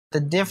The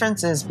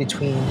differences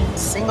between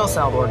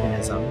single-celled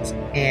organisms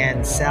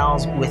and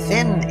cells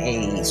within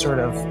a sort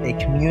of a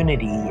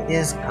community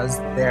is because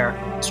their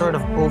sort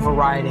of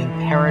overriding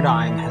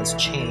paradigm has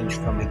changed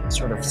from a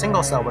sort of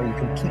single cell where you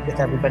compete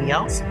with everybody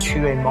else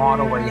to a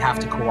model where you have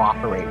to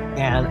cooperate.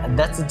 And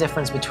that's the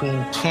difference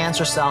between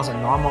cancer cells and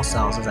normal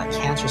cells, is that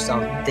cancer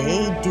cells,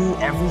 they do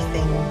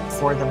everything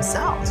for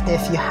themselves.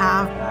 If you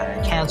have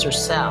a cancer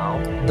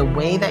cell, the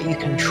way that you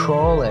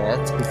control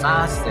it through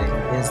fasting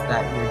is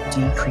that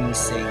you're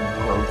decreasing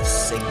growth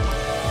signaling.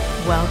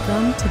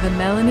 Welcome to the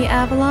Melanie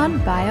Avalon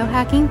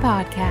Biohacking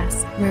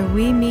Podcast, where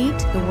we meet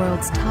the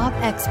world's top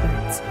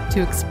experts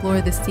to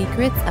explore the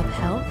secrets of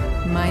health,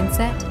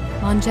 mindset,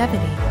 longevity,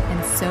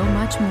 and so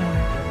much more.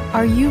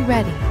 Are you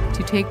ready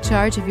to take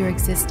charge of your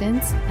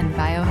existence and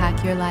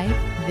biohack your life?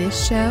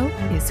 This show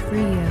is for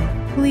you.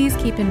 Please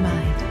keep in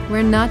mind,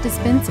 we're not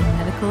dispensing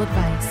medical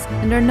advice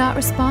and are not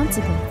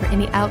responsible for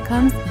any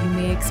outcomes you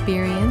may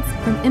experience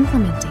from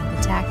implementing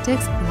the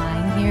tactics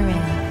lying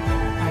herein.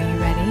 Are you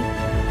ready?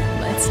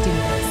 Let's do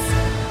this.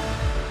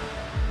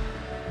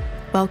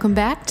 Welcome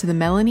back to the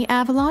Melanie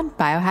Avalon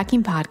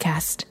Biohacking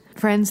Podcast.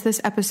 Friends, this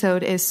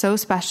episode is so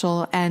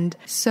special and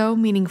so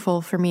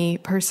meaningful for me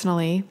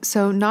personally.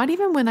 So not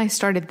even when I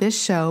started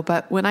this show,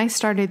 but when I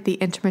started the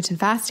Intermittent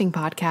Fasting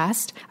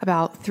podcast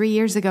about 3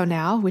 years ago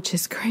now, which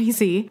is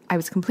crazy. I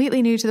was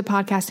completely new to the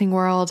podcasting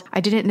world. I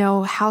didn't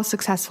know how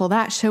successful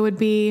that show would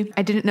be.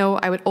 I didn't know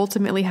I would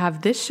ultimately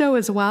have this show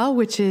as well,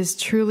 which is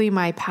truly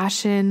my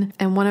passion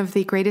and one of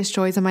the greatest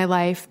joys of my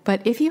life.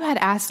 But if you had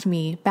asked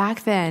me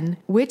back then,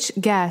 which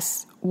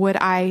guests would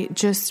I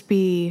just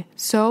be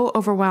so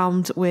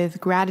overwhelmed with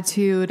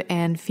gratitude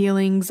and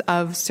feelings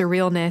of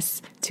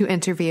surrealness to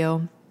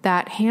interview,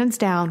 that hands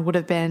down would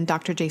have been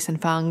Dr. Jason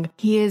Fung.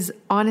 He is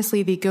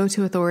honestly the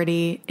go-to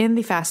authority in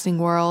the fasting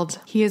world.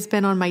 He has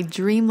been on my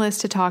dream list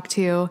to talk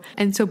to.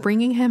 And so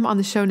bringing him on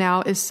the show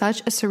now is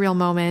such a surreal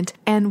moment.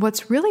 And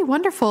what's really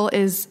wonderful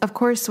is, of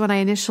course, when I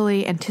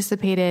initially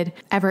anticipated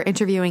ever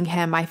interviewing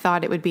him, I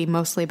thought it would be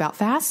mostly about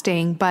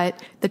fasting,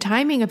 but the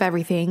timing of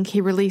everything,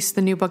 he released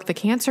the new book, The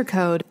Cancer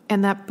Code,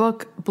 and that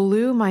book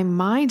blew my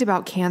mind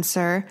about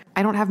cancer.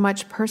 I don't have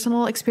much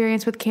personal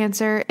experience with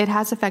cancer. It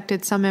has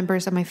affected some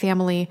members of my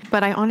family,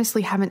 but I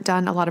honestly haven't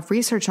done a lot of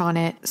research on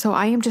it. So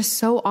I am just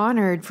so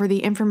honored for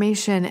the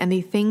information and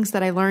the things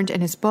that I learned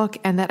in his book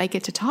and that I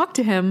get to talk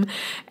to him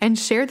and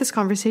share this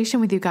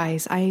conversation with you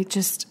guys. I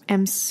just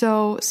am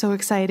so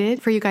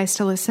excited for you guys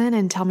to listen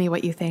and tell me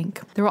what you think.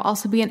 There will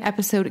also be an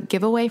episode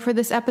giveaway for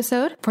this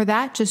episode. For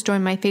that, just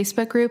join my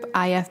Facebook group,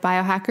 IF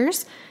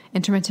Biohackers.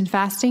 Intermittent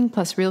fasting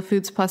plus real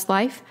foods plus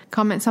life.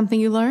 Comment something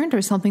you learned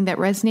or something that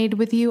resonated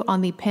with you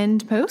on the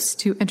pinned post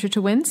to enter to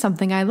win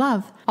something I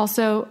love.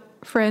 Also,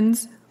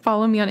 friends,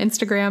 follow me on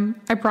Instagram.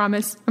 I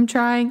promise. I'm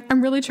trying.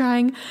 I'm really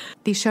trying.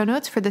 The show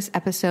notes for this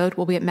episode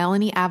will be at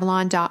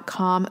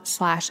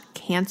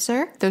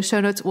melanieavalon.com/cancer. Those show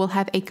notes will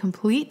have a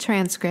complete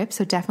transcript,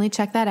 so definitely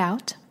check that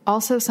out.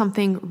 Also,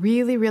 something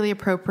really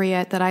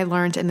appropriate that I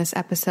learned in this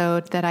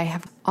episode that I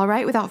have. All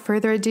right, without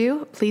further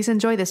ado, please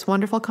enjoy this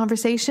wonderful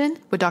conversation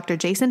with Dr.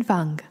 Jason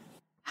Fung.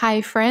 Hi,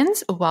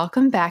 friends.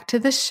 Welcome back to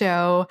the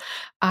show.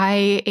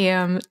 I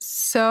am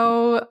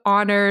so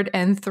honored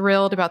and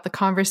thrilled about the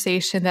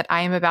conversation that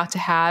I am about to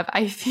have.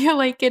 I feel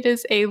like it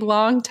is a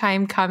long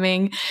time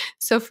coming.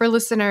 So for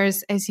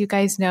listeners, as you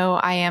guys know,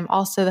 I am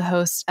also the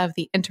host of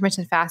the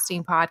Intermittent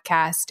Fasting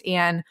podcast,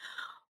 and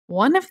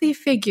one of the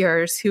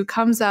figures who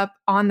comes up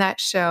on that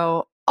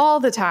show all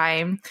the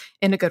time,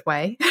 in a good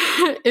way,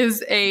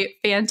 is a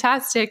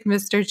fantastic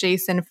Mr.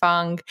 Jason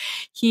Fung.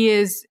 He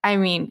is,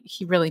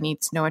 he really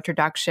needs no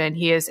introduction.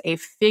 He is a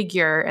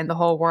figure in the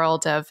whole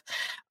world of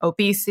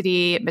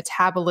obesity,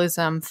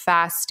 metabolism,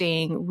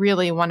 fasting,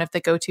 really one of the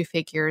go-to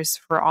figures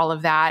for all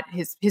of that.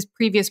 His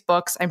previous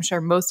books, I'm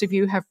sure most of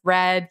you have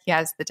read. He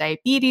has the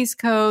Diabetes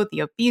Code,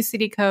 the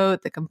Obesity Code,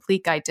 the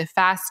Complete Guide to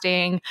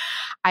Fasting.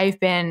 I've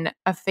been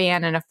a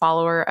fan and a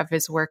follower of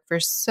his work for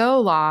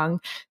so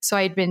long. So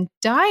I'd been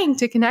dying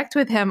to connect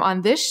with him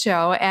on this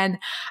show. And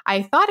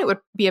I thought it would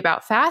be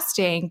about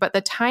fasting, but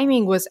the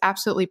timing was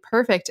absolutely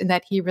perfect in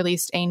that he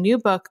released a new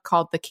book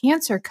called The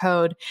Cancer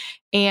Code.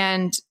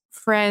 And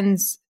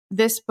friends,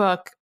 this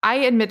book,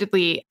 I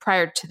admittedly,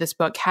 prior to this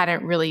book,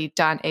 hadn't really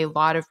done a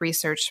lot of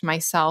research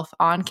myself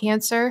on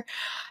cancer.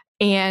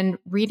 And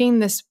reading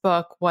this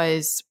book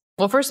was,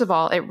 well, first of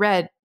all, it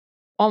read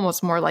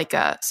almost more like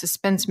a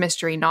suspense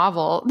mystery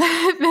novel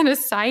than a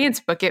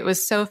science book. It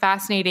was so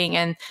fascinating,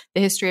 and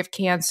the history of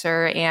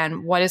cancer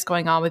and what is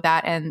going on with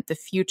that and the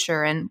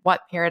future and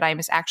what paradigm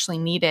is actually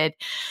needed.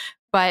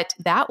 But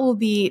that will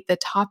be the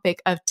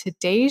topic of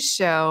today's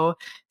show.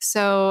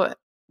 So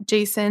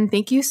Jason,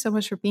 thank you so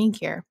much for being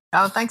here.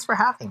 Oh, thanks for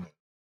having me.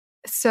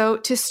 So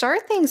to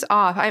start things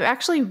off, I'm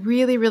actually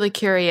really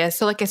curious.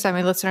 So like I said,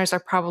 my listeners are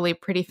probably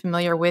pretty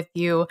familiar with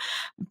you,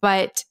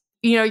 but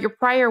your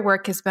prior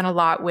work has been a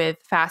lot with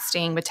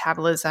fasting,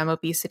 metabolism,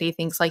 obesity,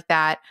 things like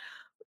that.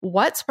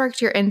 What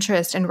sparked your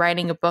interest in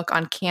writing a book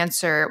on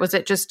cancer? Was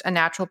it just a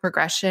natural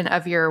progression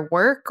of your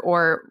work,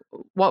 or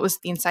what was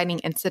the inciting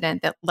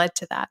incident that led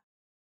to that?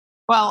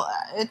 Well,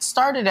 it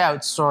started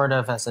out sort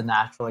of as a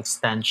natural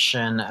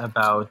extension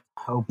about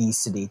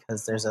obesity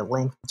because there's a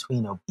link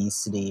between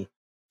obesity,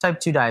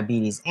 type 2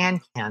 diabetes, and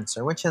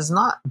cancer, which has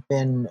not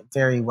been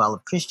very well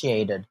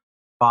appreciated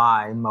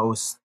by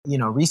most,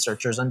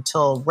 researchers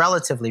until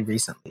relatively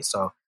recently.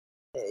 So,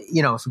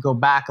 if we go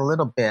back a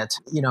little bit,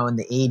 in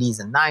the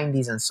 80s and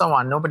 90s and so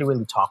on, nobody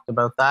really talked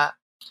about that.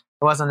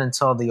 It wasn't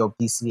until the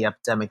obesity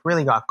epidemic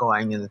really got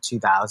going in the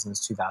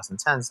 2000s,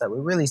 2010s that we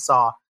really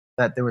saw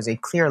that there was a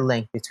clear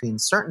link between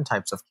certain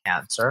types of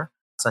cancer,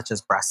 such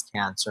as breast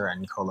cancer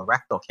and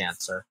colorectal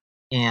cancer,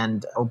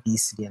 and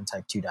obesity and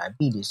type 2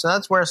 diabetes. So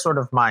that's where sort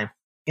of my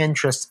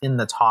interest in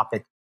the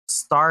topic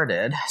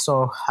started.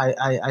 So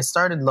I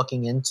started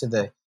looking into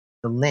the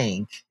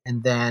link,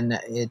 and then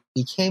it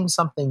became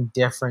something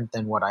different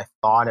than what I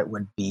thought it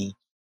would be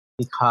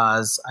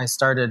because I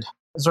started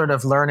sort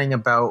of learning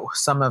about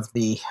some of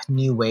the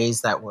new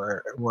ways that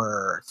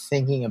we're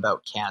thinking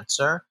about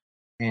cancer.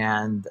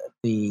 And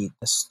the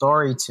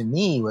story to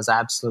me was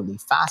absolutely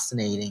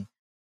fascinating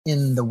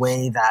in the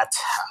way that,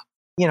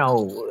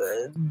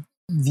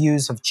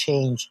 views have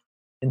changed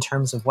in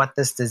terms of what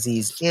this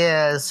disease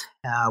is,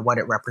 what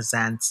it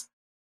represents,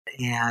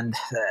 and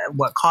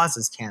what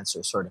causes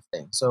cancer, sort of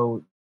thing.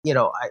 So,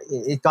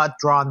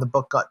 the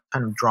book got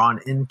kind of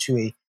drawn into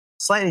a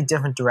slightly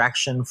different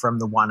direction from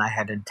the one I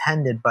had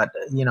intended, but,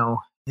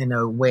 in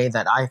a way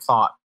that I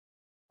thought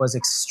was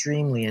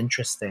extremely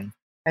interesting.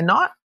 And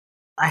not,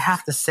 I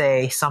have to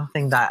say,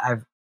 something that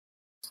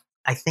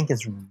I think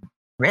is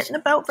written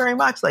about very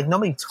much. Like,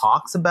 nobody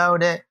talks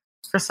about it.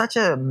 For such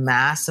a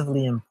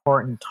massively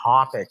important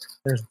topic,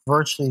 there's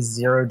virtually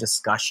zero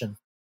discussion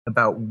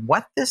about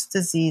what this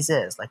disease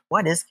is. Like,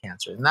 what is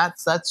cancer? And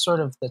that's that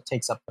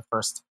takes up the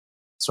first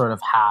sort of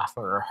half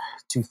or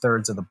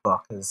 2/3 of the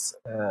book, is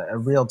a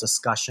real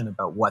discussion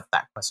about what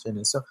that question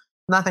is. So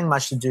nothing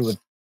much to do with,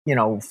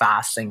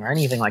 fasting or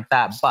anything like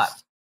that, but,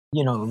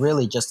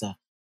 really just a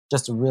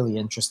really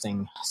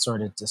interesting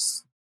sort of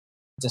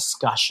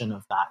discussion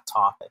of that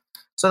topic.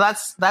 So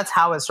that's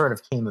how it sort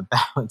of came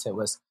about. It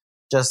was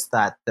just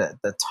that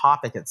the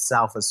topic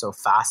itself was so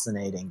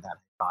fascinating that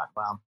I thought,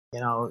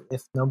 well,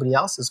 if nobody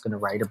else is going to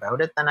write about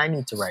it, then I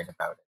need to write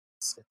about it.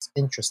 It's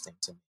interesting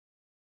to me.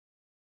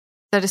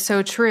 That is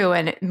so true.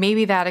 And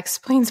maybe that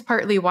explains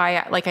partly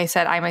why, like I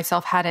said, I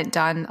myself hadn't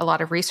done a lot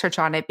of research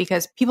on it,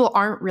 because people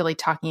aren't really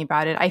talking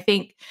about it. I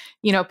think,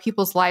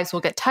 people's lives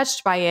will get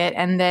touched by it,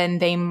 and then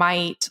they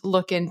might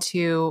look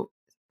into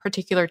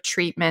particular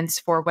treatments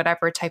for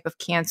whatever type of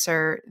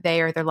cancer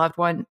they or their loved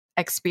one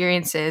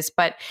experiences.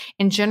 But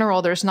in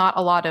general, there's not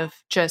a lot of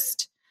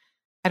just,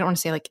 I don't want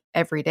to say like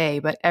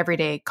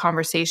everyday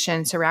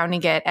conversation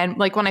surrounding it. And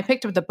like when I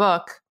picked up the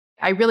book,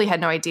 I really had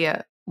no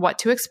idea what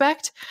to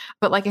expect.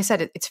 But like I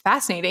said, it's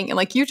fascinating. And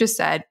like you just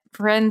said,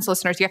 friends,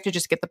 listeners, you have to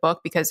just get the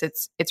book because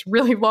it's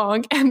really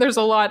long and there's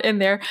a lot in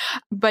there.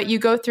 But you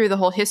go through the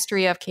whole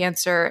history of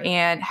cancer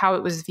and how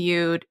it was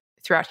viewed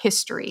throughout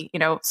history,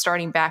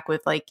 starting back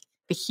with like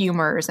the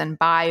humors and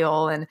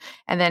bile and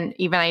then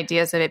even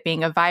ideas of it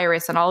being a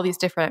virus and all these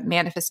different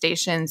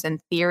manifestations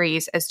and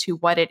theories as to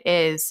what it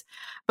is.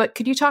 But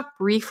could you talk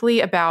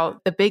briefly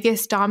about the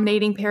biggest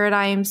dominating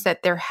paradigms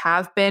that there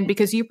have been?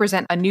 Because you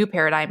present a new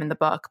paradigm in the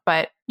book,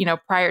 but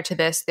prior to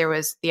this, there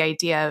was the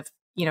idea of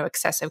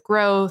excessive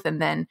growth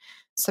and then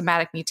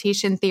somatic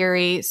mutation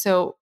theory.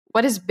 So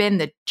what has been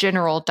the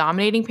general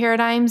dominating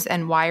paradigms,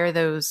 and why are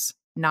those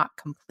not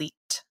complete?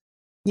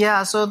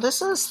 Yeah, so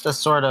this is the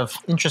sort of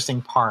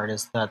interesting part,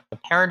 is that the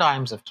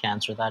paradigms of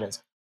cancer, that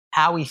is,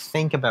 how we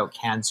think about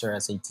cancer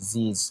as a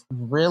disease,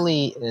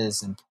 really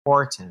is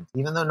important,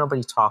 even though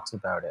nobody talks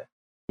about it,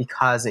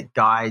 because it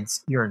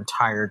guides your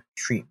entire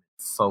treatment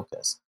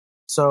focus.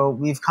 So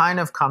we've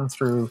kind of come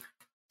through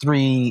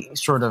three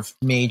sort of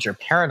major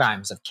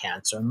paradigms of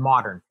cancer,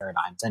 modern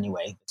paradigms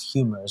anyway.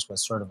 Humors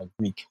was sort of a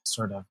Greek,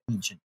 sort of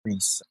ancient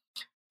Greece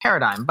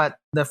paradigm. But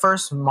the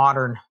first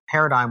modern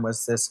paradigm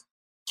was this: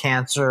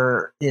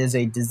 cancer is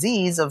a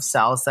disease of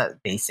cells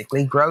that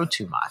basically grow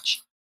too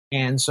much.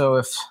 And so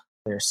if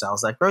there are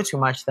cells that grow too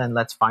much, then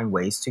let's find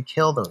ways to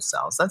kill those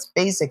cells. That's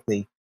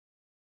basically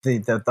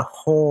the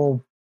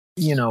whole,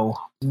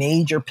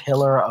 major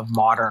pillar of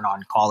modern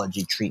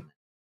oncology treatment.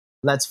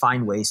 Let's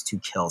find ways to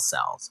kill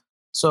cells.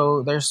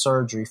 So there's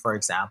surgery, for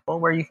example,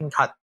 where you can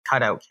cut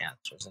out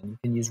cancers, and you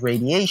can use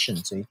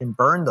radiation, so you can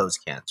burn those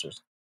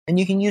cancers. And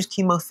you can use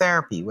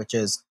chemotherapy, which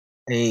is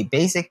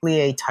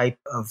basically a type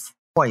of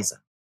poison.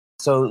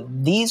 So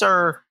these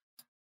are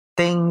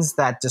things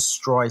that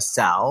destroy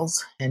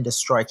cells and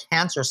destroy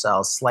cancer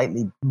cells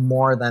slightly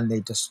more than they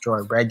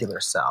destroy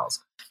regular cells.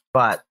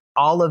 But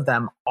all of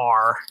them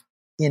are,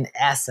 in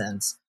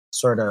essence,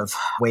 sort of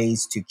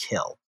ways to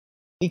kill,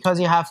 because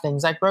you have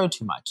things that grow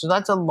too much. So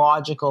that's a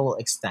logical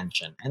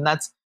extension. And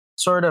that's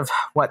sort of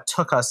what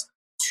took us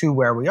to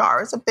where we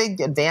are. It's a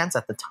big advance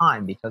at the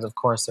time because, of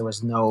course, there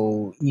was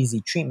no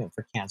easy treatment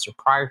for cancer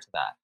prior to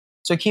that.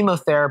 So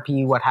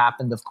chemotherapy, what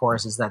happened, of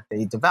course, is that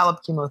they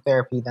developed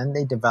chemotherapy, then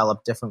they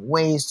developed different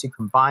ways to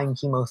combine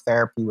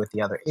chemotherapy with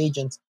the other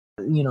agents.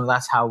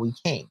 That's how we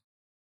came.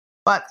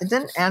 But it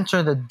didn't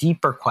answer the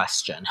deeper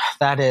question.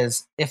 That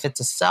is, if it's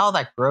a cell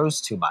that grows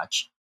too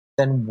much,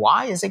 then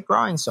why is it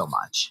growing so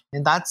much?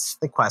 And that's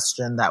the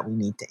question that we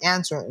need to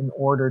answer in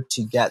order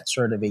to get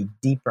sort of a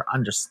deeper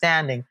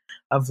understanding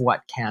of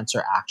what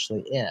cancer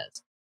actually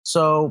is.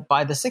 So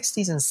by the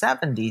 60s and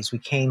 70s, we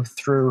came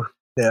through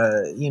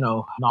the,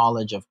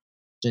 knowledge of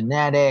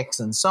genetics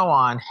and so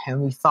on,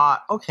 and we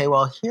thought, okay,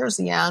 well, here's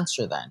the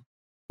answer then.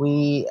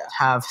 We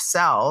have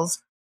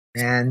cells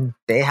and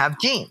they have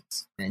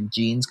genes, and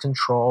genes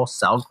control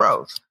cell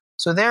growth.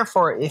 So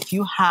therefore, if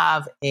you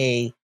have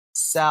a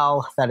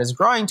cell that is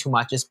growing too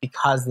much, it's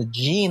because the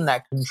gene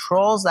that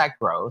controls that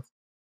growth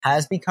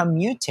has become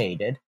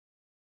mutated,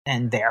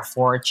 and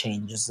therefore it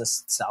changes the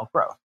cell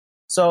growth.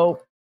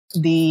 So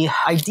the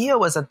idea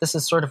was that this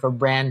is sort of a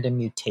random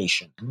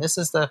mutation, and this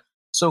is the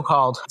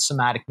so-called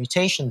somatic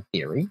mutation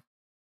theory,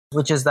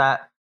 which is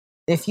that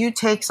if you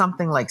take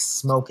something like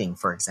smoking,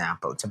 for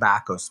example,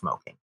 tobacco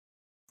smoking,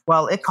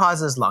 well, it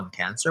causes lung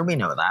cancer, we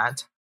know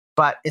that,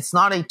 but it's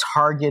not a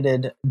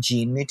targeted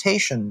gene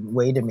mutation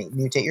way to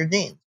mutate your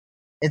gene.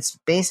 It's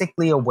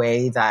basically a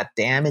way that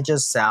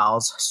damages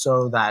cells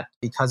so that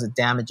because it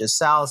damages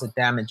cells, it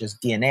damages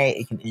DNA,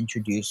 it can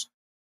introduce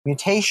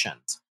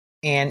mutations.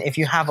 And if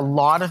you have a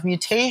lot of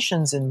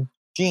mutations in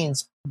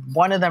genes,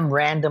 one of them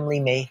randomly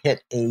may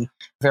hit a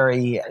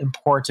very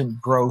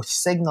important growth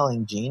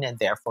signaling gene, and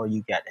therefore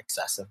you get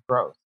excessive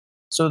growth.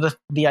 So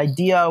the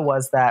idea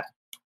was that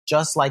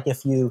just like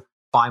if you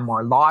buy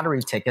more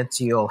lottery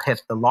tickets, you'll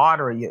hit the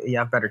lottery, you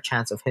have a better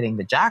chance of hitting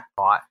the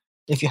jackpot.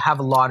 If you have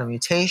a lot of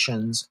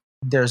mutations,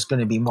 there's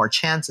going to be more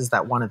chances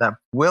that one of them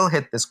will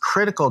hit this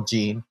critical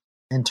gene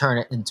and turn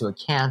it into a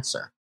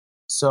cancer.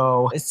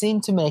 So it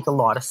seemed to make a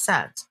lot of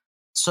sense.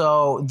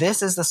 So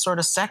this is the sort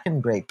of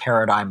second great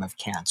paradigm of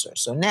cancer.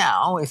 So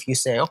now if you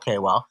say, okay,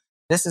 well,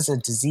 this is a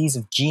disease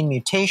of gene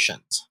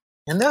mutations,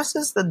 and this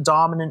is the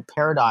dominant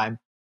paradigm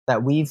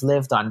that we've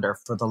lived under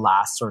for the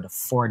last sort of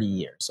 40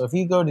 years. So if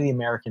you go to the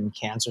American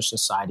Cancer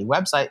Society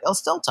website, it'll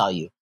still tell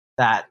you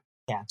that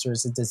cancer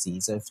is a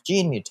disease of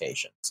gene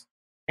mutations.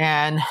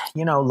 And,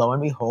 lo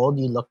and behold,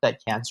 you looked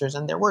at cancers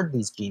and there were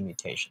these gene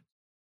mutations.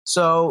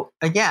 So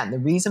again, the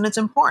reason it's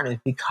important is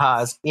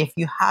because if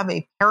you have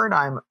a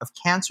paradigm of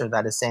cancer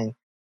that is saying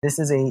this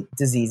is a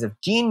disease of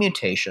gene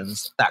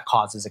mutations that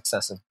causes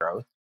excessive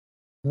growth,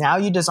 now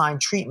you design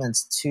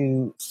treatments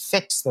to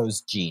fix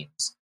those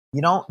genes.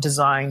 You don't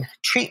design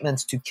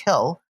treatments to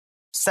kill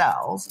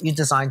cells, you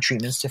design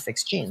treatments to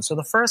fix genes. So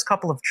the first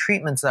couple of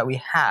treatments that we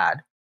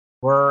had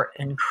were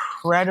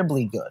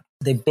incredibly good.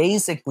 They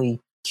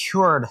basically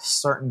cured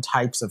certain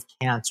types of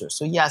cancer.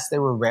 So yes, they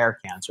were rare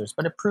cancers,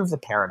 but it proved the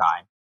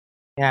paradigm.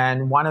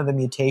 And one of the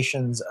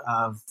mutations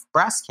of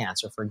breast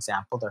cancer, for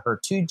example, the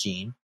HER2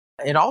 gene,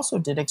 it also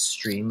did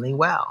extremely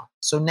well.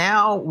 So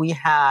now we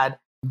had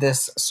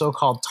this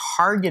so-called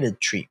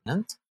targeted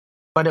treatment,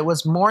 but it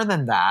was more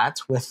than that.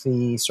 With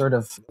the sort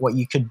of what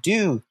you could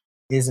do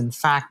is in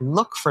fact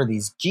look for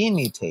these gene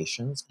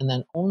mutations and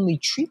then only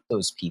treat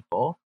those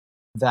people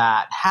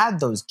that had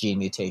those gene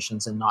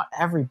mutations and not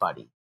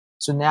everybody.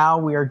 So now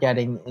we are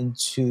getting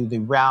into the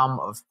realm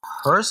of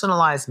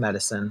personalized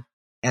medicine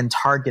and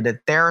targeted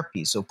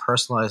therapy, so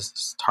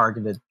personalized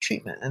targeted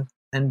treatment.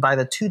 And by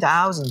the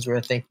 2000s, we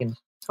were thinking,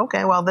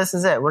 okay, well, this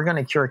is it. We're going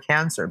to cure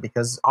cancer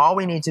because all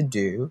we need to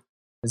do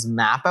is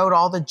map out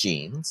all the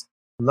genes,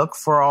 look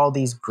for all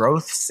these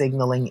growth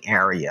signaling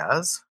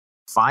areas,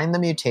 find the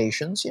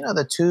mutations,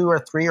 the 2 or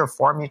 3 or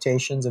 4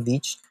 mutations of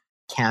each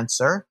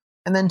cancer,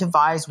 and then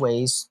devise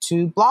ways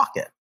to block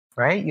it,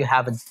 right? You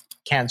have a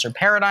cancer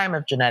paradigm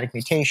of genetic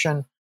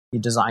mutation, you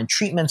design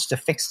treatments to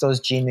fix those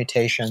gene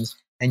mutations,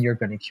 and you're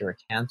going to cure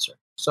cancer.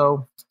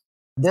 So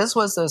this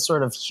was a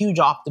sort of huge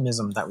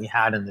optimism that we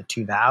had in the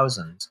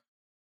 2000s.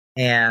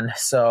 And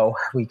so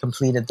we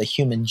completed the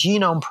Human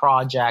Genome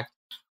Project,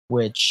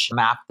 which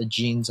mapped the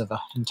genes of an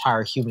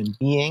entire human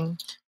being.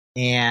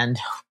 And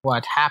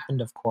what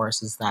happened, of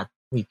course, is that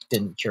we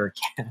didn't cure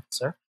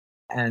cancer.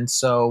 And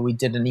so we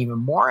did an even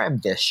more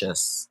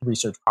ambitious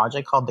research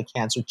project called the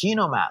Cancer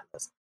Genome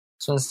Atlas.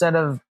 So instead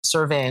of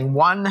surveying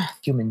one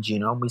human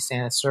genome, we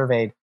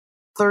surveyed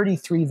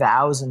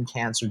 33,000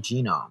 cancer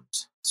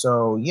genomes.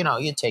 So,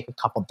 you take a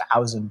couple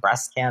thousand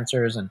breast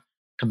cancers and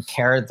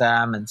compare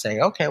them and say,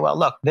 okay, well,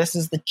 look, this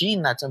is the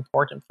gene that's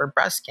important for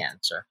breast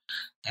cancer.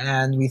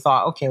 And we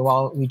thought, okay,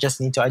 well, we just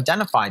need to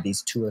identify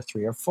these 2 or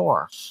 3 or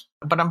 4.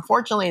 But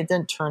unfortunately, it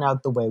didn't turn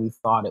out the way we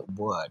thought it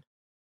would.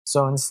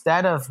 So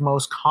instead of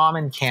most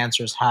common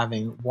cancers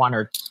having 1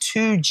 or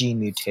 2 gene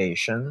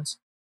mutations,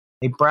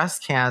 a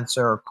breast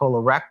cancer or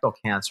colorectal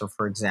cancer,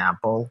 for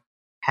example,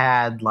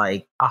 had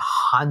like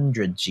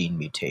 100 gene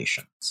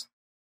mutations.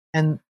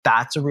 And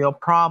that's a real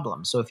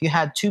problem. So if you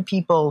had 2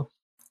 people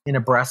in a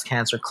breast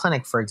cancer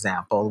clinic, for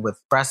example, with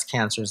breast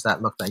cancers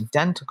that looked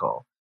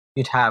identical,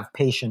 you'd have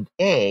patient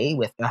A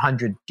with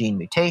 100 gene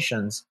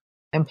mutations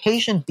and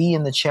patient B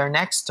in the chair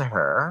next to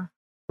her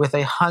with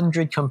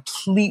 100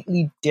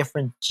 completely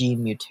different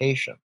gene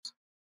mutations.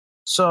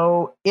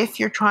 So if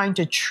you're trying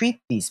to treat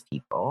these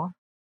people,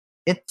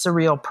 it's a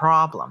real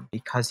problem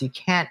because you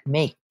can't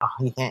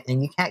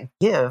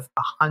give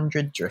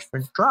 100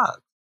 different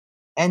drugs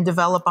and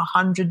develop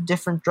 100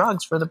 different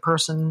drugs for the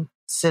person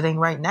sitting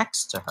right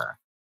next to her.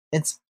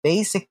 It's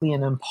basically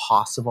an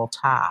impossible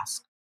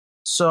task.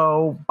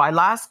 So by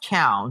last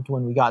count,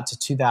 when we got to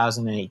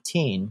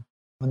 2018,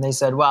 when they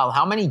said, well,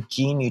 how many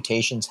gene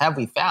mutations have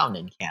we found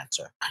in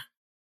cancer?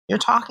 You're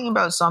talking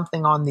about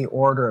something on the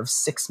order of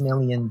 6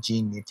 million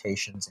gene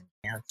mutations in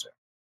cancer.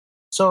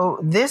 So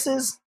this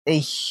is a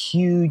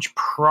huge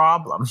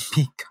problem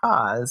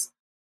because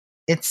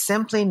it's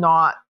simply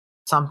not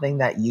something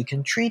that you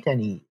can treat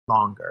any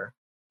longer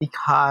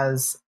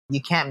because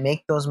you can't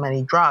make those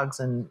many drugs,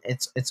 and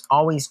it's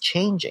always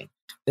changing.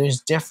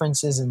 There's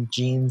differences in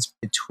genes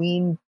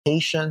between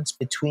patients,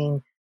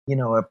 between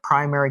a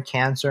primary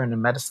cancer and a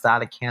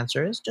metastatic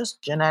cancer. It's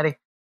just genetic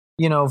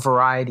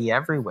variety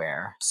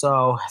everywhere.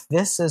 So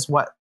this is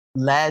what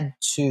led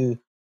to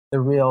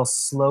the real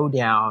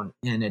slowdown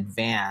in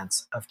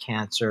advance of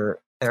cancer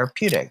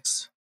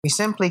therapeutics. We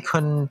simply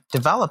couldn't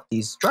develop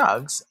these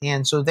drugs,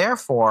 and so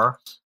therefore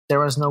there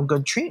was no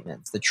good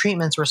treatments. The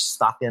treatments were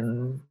stuck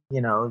in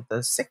the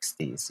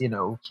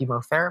 60s,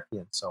 chemotherapy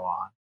and so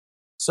on.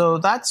 So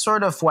that's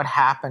sort of what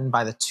happened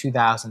by the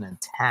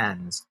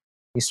 2010s.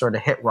 We sort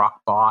of hit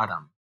rock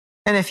bottom.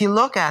 And if you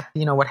look at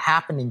what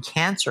happened in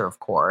cancer, of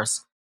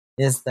course,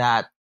 is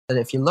that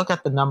if you look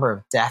at the number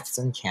of deaths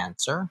in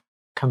cancer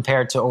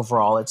compared to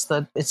overall, it's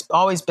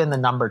always been the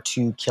number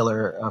 2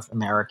 killer of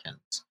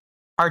Americans.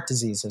 Heart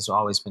disease has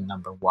always been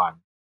number 1.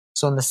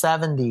 So in the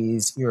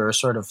 70s, you're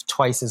sort of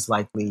twice as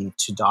likely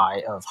to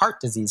die of heart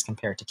disease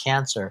compared to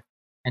cancer.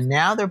 And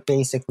now they're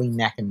basically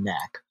neck and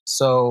neck.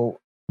 So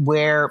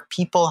where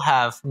people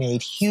have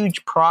made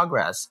huge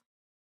progress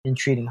in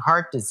treating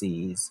heart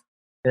disease,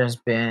 there's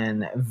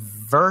been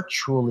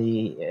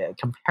virtually,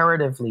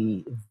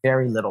 comparatively,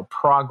 very little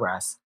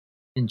progress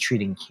in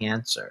treating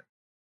cancer.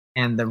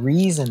 And the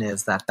reason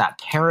is that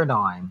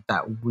paradigm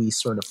that we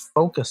sort of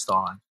focused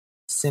on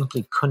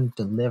simply couldn't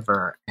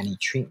deliver any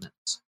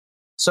treatments.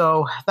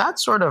 So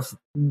that's sort of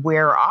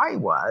where I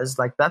was.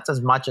 That's as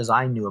much as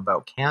I knew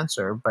about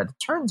cancer. But it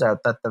turns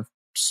out that the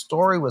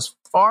story was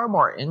far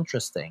more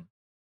interesting.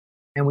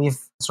 And we've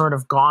sort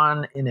of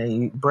gone in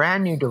a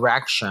brand new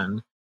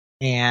direction.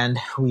 And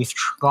we've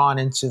gone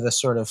into the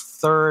sort of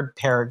third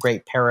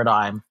great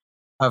paradigm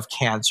of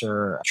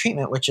cancer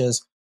treatment, which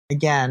is,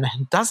 again,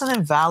 doesn't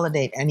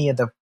invalidate any of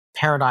the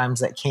paradigms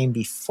that came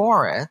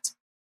before it,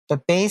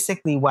 but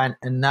basically went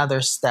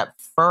another step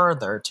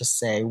further to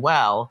say,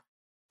 well,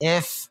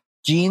 if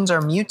genes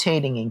are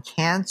mutating in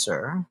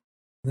cancer,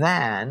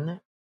 then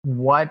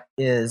what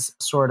is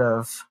sort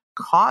of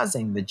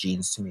causing the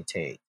genes to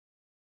mutate?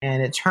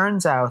 And it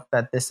turns out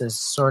that this is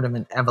sort of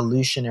an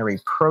evolutionary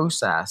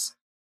process,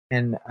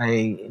 and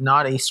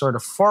not a sort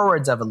of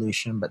forwards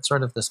evolution, but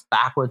sort of this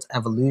backwards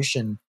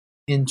evolution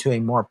into a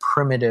more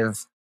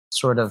primitive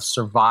sort of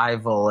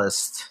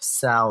survivalist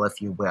cell,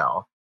 if you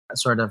will,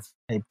 sort of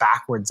a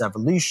backwards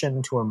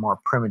evolution to a more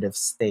primitive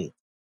state.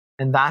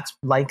 And that's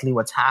likely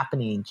what's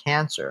happening in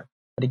cancer.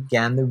 But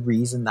again, the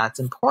reason that's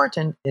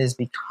important is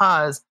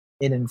because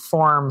it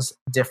informs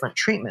different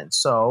treatments.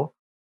 So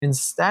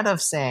instead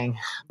of saying,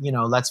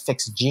 let's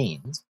fix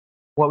genes,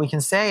 what we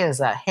can say is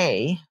that,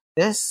 hey,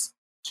 this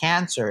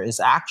cancer is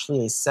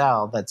actually a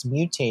cell that's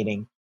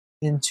mutating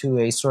into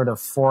a sort of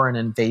foreign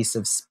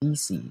invasive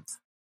species.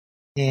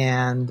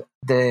 And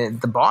the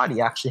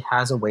body actually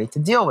has a way to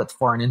deal with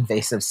foreign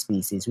invasive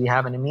species. We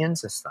have an immune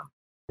system.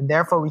 And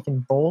therefore, we can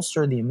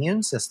bolster the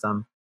immune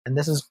system. And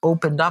this has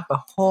opened up a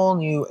whole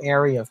new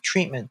area of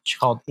treatment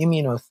called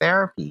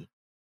immunotherapy,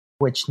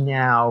 which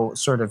now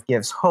sort of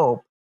gives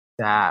hope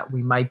that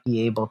we might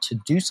be able to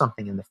do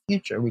something in the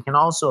future. We can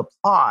also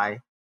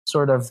apply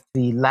sort of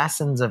the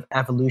lessons of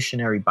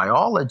evolutionary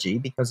biology,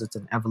 because it's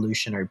an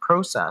evolutionary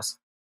process,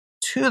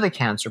 to the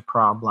cancer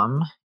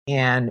problem.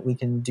 And we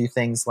can do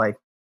things like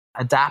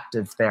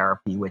adaptive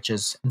therapy, which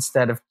is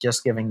instead of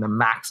just giving the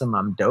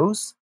maximum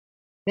dose,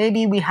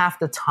 maybe we have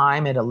to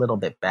time it a little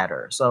bit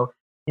better. So,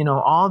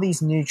 all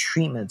these new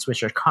treatments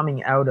which are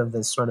coming out of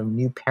this sort of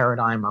new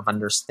paradigm of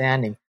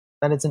understanding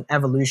that it's an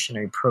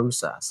evolutionary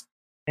process.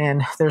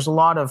 And there's a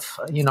lot of,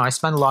 I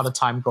spend a lot of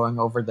time going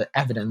over the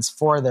evidence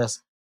for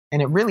this,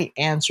 and it really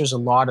answers a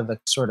lot of the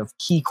sort of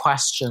key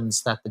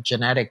questions that the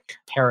genetic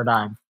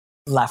paradigm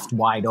left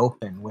wide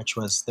open, which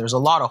was there's a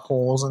lot of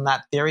holes in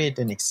that theory. It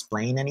didn't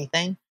explain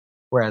anything,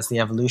 whereas the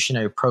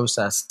evolutionary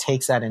process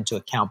takes that into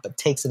account, but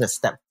takes it a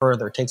step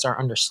further, takes our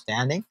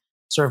understanding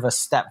sort of a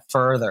step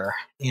further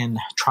in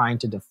trying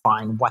to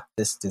define what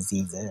this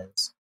disease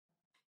is.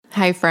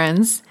 Hi,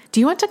 friends. Do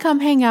you want to come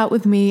hang out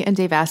with me and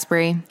Dave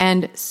Asprey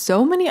and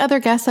so many other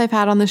guests I've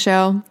had on the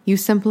show? You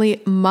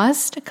simply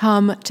must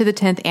come to the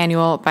 10th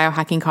Annual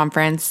Biohacking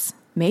Conference.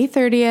 May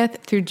 30th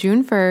through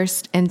June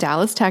 1st in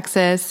Dallas,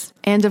 Texas.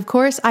 And of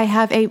course, I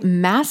have a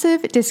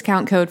massive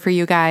discount code for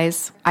you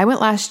guys. I went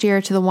last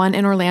year to the one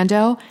in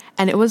Orlando,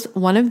 and it was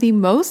one of the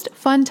most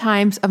fun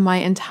times of my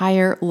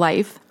entire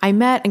life. I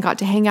met and got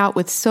to hang out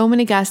with so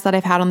many guests that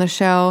I've had on the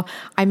show.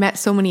 I met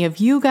so many of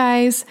you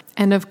guys.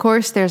 And of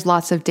course, there's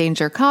lots of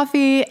Danger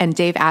coffee and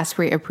Dave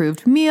Asprey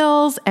approved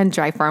meals and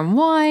Dry Farm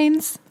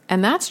wines.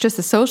 And that's just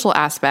the social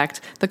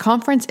aspect. The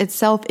conference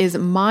itself is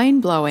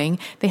mind-blowing.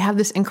 They have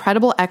this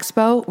incredible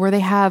expo where they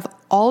have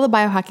all the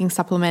biohacking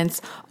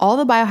supplements, all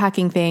the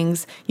biohacking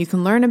things. You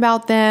can learn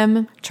about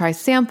them, try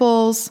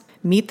samples,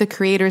 meet the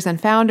creators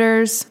and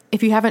founders.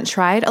 If you haven't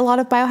tried a lot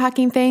of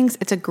biohacking things,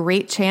 it's a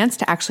great chance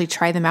to actually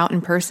try them out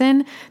in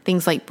person.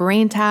 Things like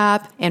brain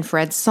tap,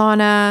 infrared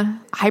sauna,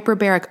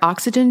 hyperbaric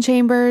oxygen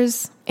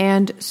chambers,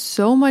 and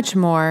so much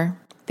more.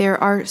 There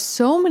are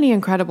so many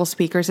incredible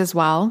speakers as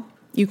well.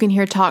 You can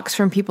hear talks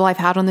from people I've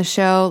had on the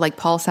show like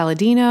Paul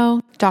Saladino,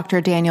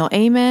 Dr. Daniel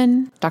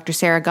Amen, Dr.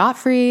 Sarah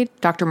Gottfried,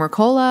 Dr.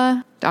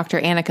 Mercola,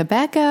 Dr. Annika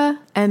Becca,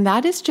 and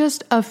that is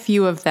just a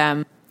few of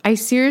them. I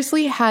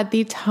seriously had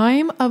the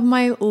time of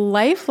my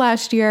life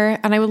last year,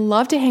 and I would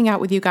love to hang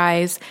out with you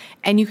guys.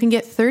 And you can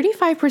get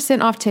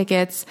 35% off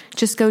tickets.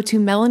 Just go to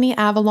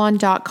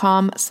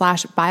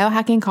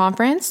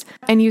melaniavalon.com/biohackingconference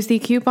and use the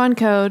coupon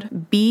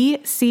code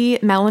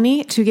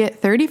BCMelanie to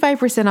get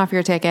 35% off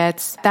your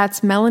tickets. That's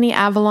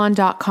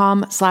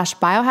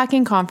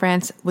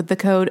melaniavalon.com/biohackingconference with the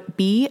code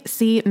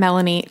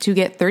BCMelanie to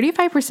get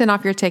 35%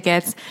 off your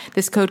tickets.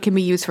 This code can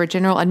be used for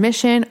general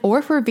admission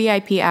or for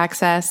VIP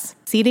access.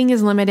 Seating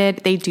is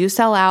limited. They do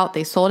sell out.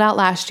 They sold out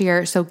last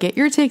year, so get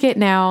your ticket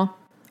now.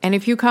 And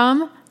if you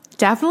come,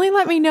 definitely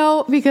let me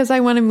know because I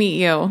want to meet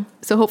you.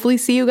 So hopefully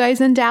see you guys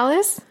in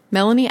Dallas.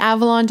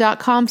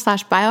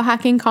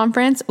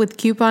 melaniavalon.com/biohackingconference with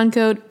coupon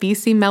code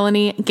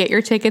BCMelanie. Get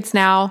your tickets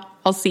now.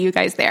 I'll see you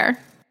guys there.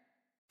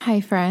 Hi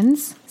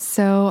friends.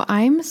 So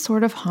I'm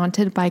sort of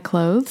haunted by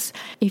clothes.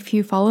 If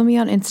you follow me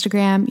on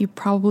Instagram, you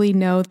probably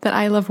know that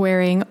I love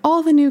wearing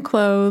all the new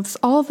clothes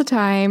all the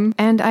time.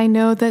 And I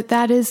know that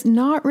that is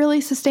not really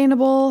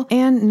sustainable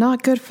and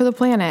not good for the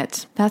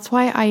planet. That's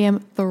why I am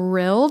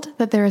thrilled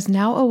that there is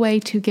now a way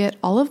to get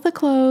all of the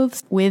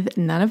clothes with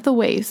none of the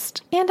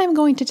waste. And I'm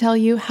going to tell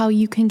you how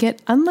you can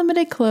get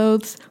unlimited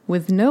clothes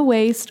with no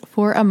waste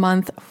for a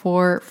month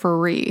for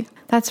free.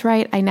 That's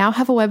right, I now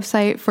have a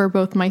website for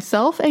both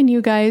myself and you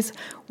guys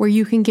where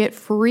you can get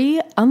free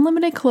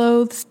unlimited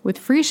clothes with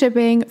free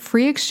shipping,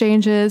 free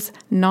exchanges,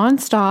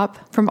 nonstop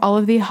from all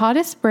of the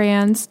hottest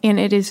brands, and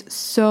it is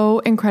so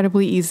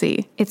incredibly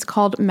easy. It's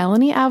called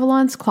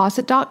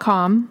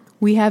MelanieAvalonsCloset.com.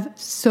 We have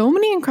so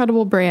many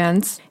incredible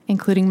brands,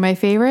 including my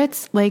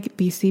favorites like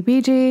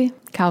BCBG,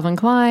 Calvin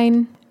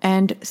Klein,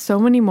 and so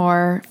many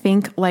more.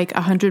 Think like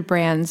 100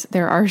 brands.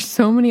 There are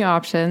so many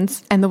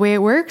options. And the way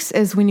it works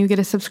is when you get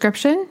a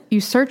subscription,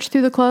 you search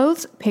through the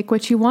clothes, pick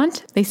what you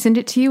want. They send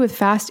it to you with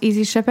fast,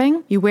 easy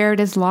shipping. You wear it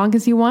as long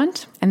as you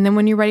want. And then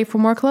when you're ready for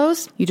more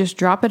clothes, you just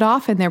drop it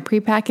off in their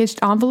prepackaged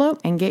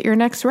envelope and get your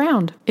next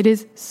round. It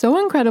is so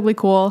incredibly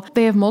cool.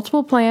 They have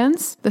multiple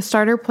plans. The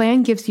starter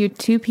plan gives you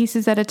 2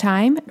 pieces at a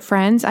time.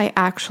 Friends, I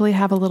actually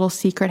have a little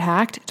secret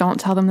hack. Don't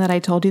tell them that I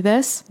told you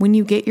this. When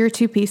you get your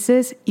 2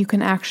 pieces, you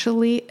can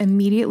actually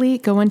immediately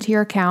go into your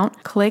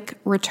account, click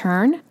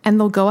return, and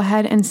they'll go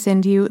ahead and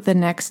send you the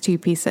next 2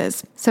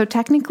 pieces. So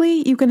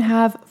technically, you can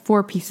have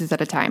 4 pieces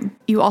at a time.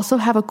 You also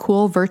have a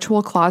cool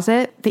virtual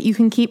closet that you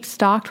can keep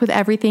stocked with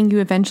everything you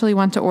eventually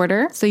want to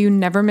order, so you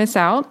never miss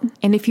out.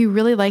 And if you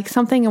really like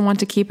something and want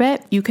to keep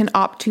it, you can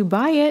opt to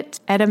buy it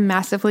at a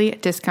massively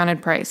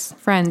discounted price.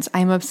 Friends,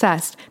 I'm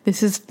obsessed.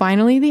 This is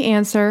finally the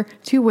answer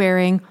to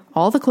wearing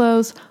all the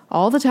clothes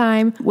all the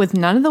time with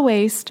none of the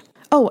waste.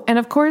 Oh, and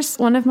of course,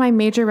 one of my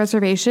major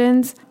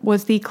reservations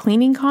was the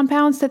cleaning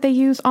compounds that they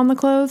use on the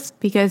clothes,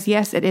 because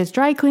yes, it is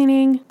dry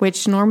cleaning,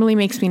 which normally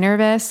makes me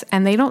nervous,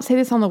 and they don't say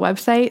this on the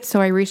website,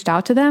 so I reached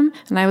out to them,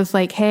 and I was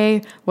like,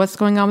 hey, what's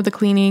going on with the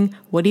cleaning?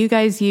 What do you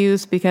guys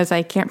use? Because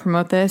I can't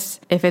promote this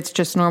if it's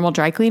just normal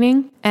dry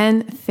cleaning.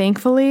 And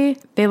thankfully,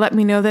 they let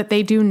me know that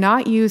they do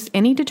not use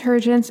any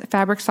detergents,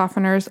 fabric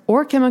softeners,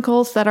 or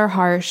chemicals that are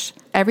harsh.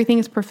 Everything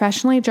is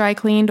professionally dry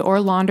cleaned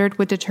or laundered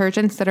with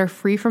detergents that are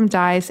free from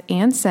dyes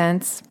and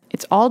scents.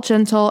 It's all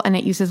gentle and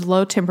it uses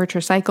low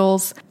temperature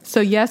cycles.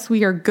 So yes,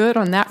 we are good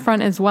on that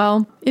front as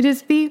well. It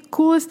is the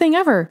coolest thing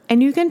ever.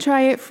 And you can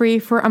try it free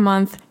for a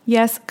month.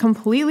 Yes,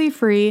 completely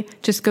free.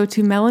 Just go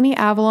to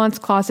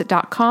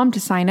MelanieAvalonsCloset.com to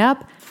sign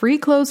up. Free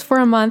clothes for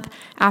a month.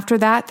 After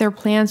that, their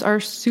plans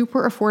are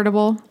super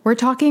affordable. We're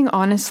talking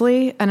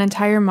honestly, an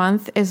entire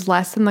month is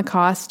less than the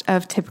cost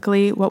of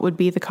typically what would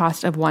be the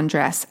cost of one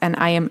dress. And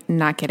I am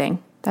not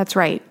kidding. That's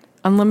right.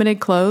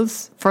 Unlimited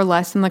clothes for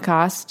less than the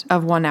cost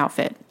of one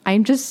outfit.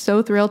 I'm just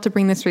so thrilled to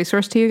bring this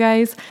resource to you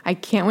guys. I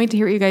can't wait to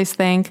hear what you guys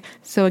think.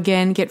 So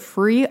again, get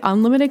free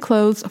unlimited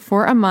clothes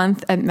for a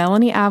month at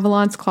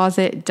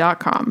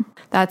MelanieAvalonsCloset.com.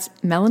 That's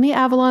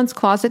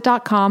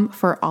MelanieAvalonsCloset.com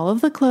for all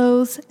of the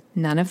clothes,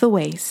 none of the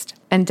waste.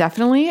 And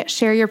definitely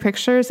share your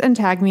pictures and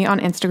tag me on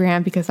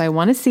Instagram because I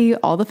want to see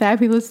all the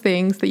fabulous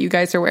things that you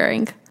guys are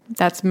wearing.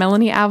 That's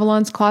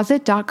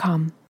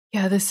MelanieAvalonsCloset.com.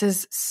 Yeah, this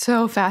is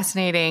so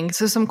fascinating.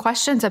 So some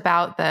questions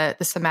about the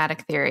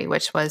somatic theory,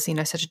 which was,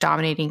 such a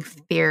dominating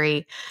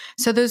theory.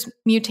 So those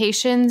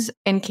mutations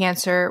in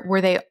cancer,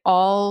 were they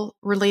all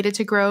related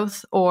to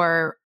growth,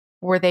 or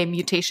were they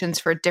mutations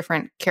for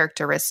different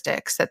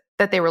characteristics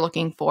that they were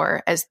looking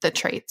for as the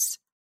traits?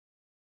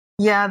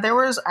 Yeah, there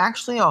was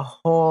actually a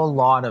whole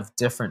lot of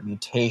different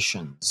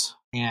mutations,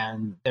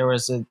 and there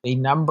was a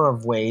number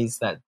of ways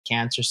that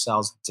cancer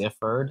cells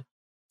differed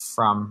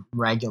from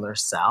regular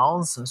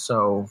cells.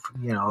 So,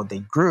 they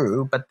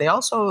grew, but they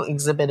also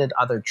exhibited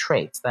other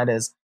traits. That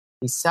is,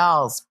 these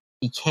cells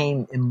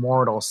became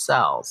immortal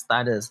cells.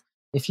 That is,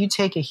 if you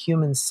take a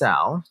human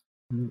cell,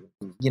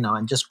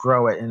 and just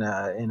grow it in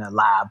a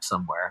lab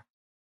somewhere,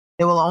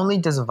 it will only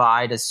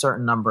divide a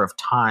certain number of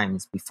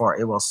times before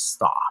it will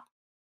stop.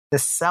 The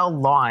cell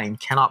line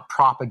cannot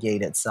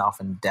propagate itself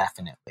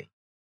indefinitely.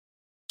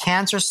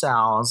 Cancer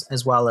cells,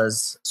 as well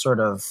as sort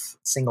of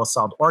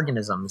single-celled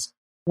organisms,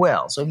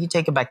 will. So if you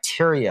take a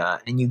bacteria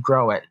and you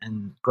grow it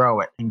and grow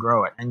it and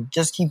grow it and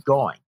just keep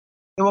going,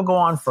 it will go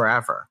on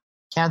forever.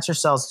 Cancer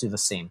cells do the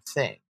same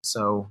thing.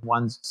 So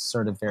one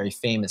sort of very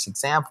famous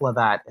example of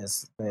that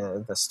is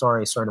the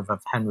story sort of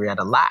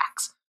Henrietta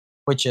Lacks,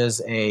 which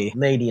is a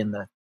lady in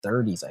the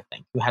 30s, I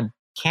think, who had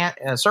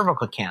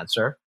cervical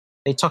cancer.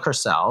 They took her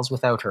cells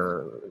without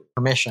her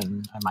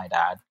permission, I might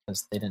add,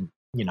 because they didn't,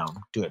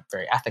 do it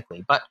very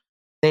ethically. But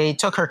they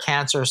took her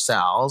cancer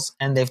cells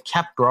and they've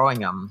kept growing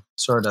them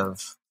sort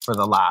of for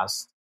the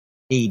last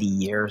 80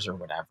 years or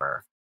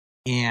whatever.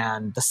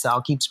 And the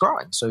cell keeps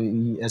growing. So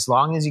as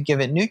long as you give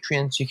it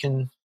nutrients, you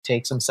can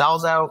take some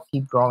cells out,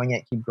 keep growing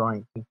it, keep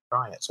growing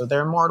it. So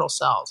they're immortal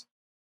cells.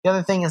 The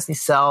other thing is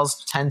these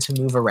cells tend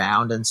to move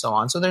around and so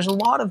on. So there's a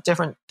lot of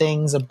different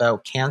things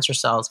about cancer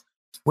cells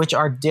which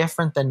are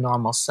different than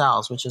normal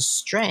cells, which is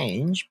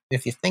strange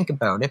if you think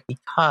about it,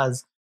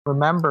 because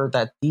remember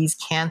that these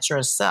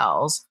cancerous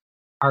cells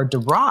are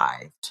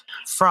derived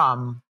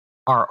from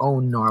our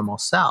own normal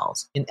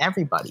cells in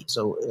everybody.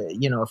 So,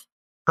 if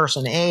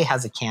person A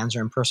has a cancer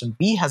and person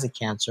B has a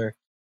cancer,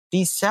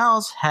 these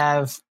cells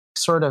have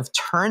sort of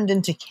turned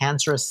into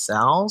cancerous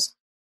cells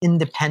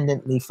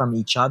independently from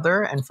each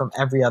other and from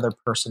every other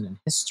person in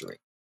history.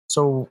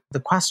 So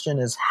the question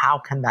is, how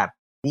can that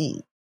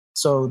be?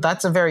 So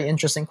that's a very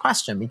interesting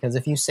question, because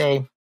if you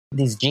say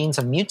these genes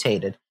have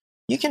mutated,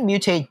 you can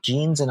mutate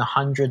genes in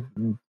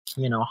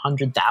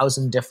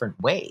 100,000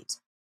 different ways.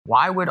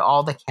 Why would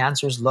all the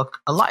cancers look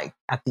alike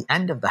at the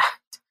end of that?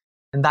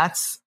 And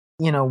that's,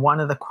 one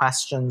of the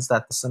questions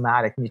that the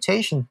somatic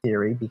mutation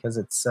theory, because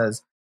it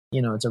says,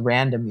 it's a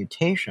random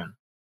mutation.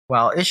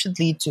 Well, it should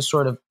lead to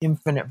sort of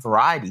infinite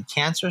variety.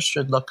 Cancers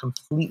should look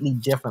completely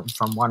different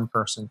from one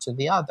person to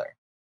the other.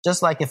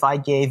 Just like if I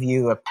gave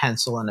you a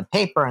pencil and a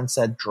paper and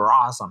said,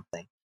 draw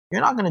something, you're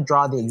not going to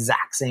draw the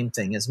exact same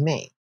thing as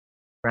me,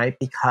 right?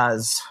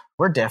 Because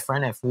we're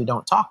different. If we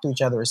don't talk to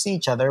each other or see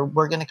each other,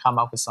 we're going to come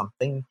up with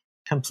something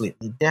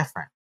completely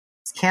different.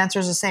 Cancer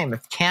is the same.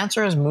 If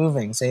cancer is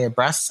moving, say a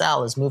breast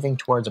cell is moving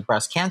towards a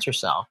breast cancer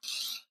cell,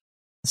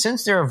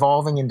 since they're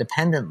evolving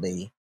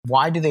independently,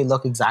 why do they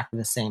look exactly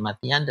the same at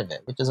the end of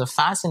it? Which is a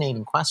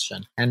fascinating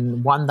question,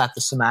 and one that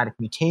the somatic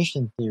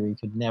mutation theory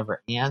could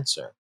never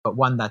answer, but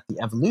one that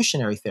the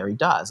evolutionary theory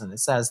does. And it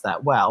says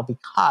that, well,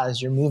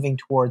 because you're moving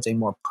towards a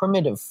more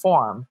primitive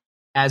form,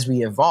 as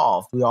we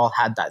evolved, we all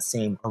had that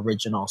same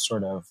original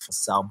sort of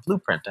cell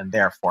blueprint, and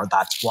therefore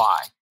that's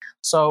why.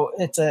 So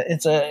it's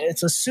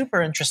a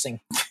super interesting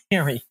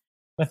theory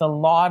with a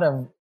lot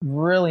of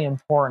really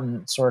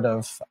important sort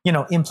of,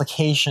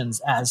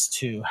 implications as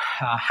to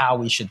how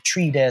we should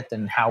treat it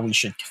and how we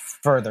should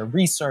further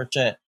research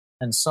it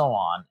and so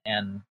on.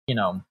 And,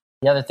 the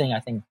other thing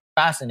I think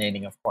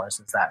fascinating, of course,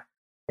 is that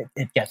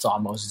it gets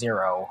almost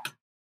zero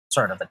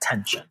sort of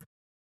attention.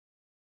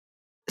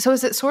 So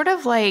is it sort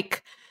of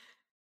like,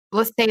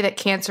 let's say that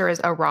cancer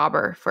is a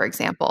robber, for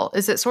example.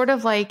 Is it sort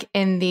of like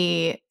in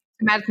the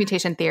somatic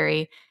mutation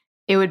theory,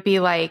 it would be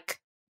like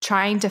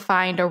trying to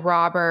find a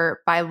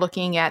robber by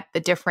looking at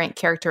the different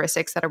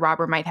characteristics that a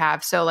robber might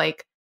have. So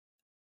like,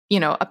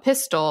 a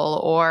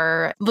pistol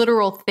or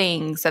literal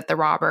things that the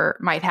robber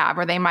might have,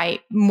 or they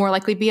might more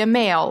likely be a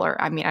male, or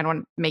I don't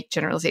want to make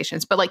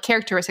generalizations, but like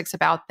characteristics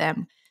about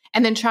them.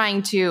 And then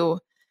trying to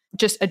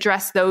just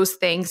address those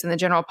things in the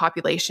general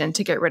population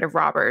to get rid of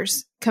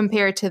robbers,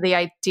 compared to the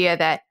idea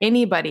that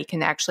anybody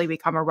can actually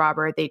become a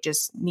robber. They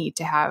just need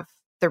to have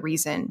the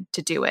reason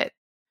to do it,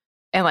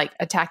 and like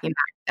attacking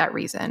that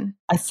reason.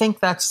 I think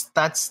that's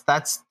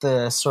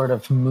the sort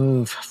of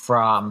move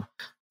from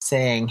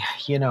saying,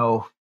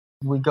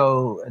 we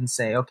go and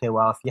say, okay,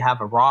 well, if you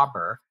have a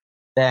robber,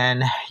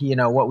 then,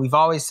 what we've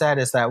always said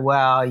is that,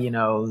 well,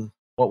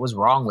 what was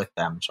wrong with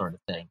them, sort of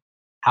thing.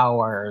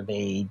 How are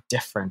they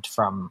different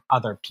from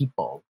other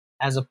people?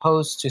 As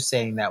opposed to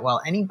saying that,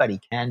 well, anybody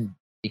can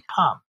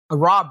become a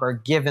robber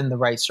given the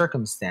right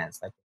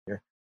circumstance. Like if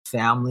your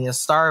family is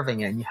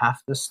starving and you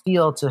have to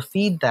steal to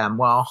feed them.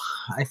 Well,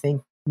 I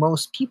think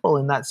most people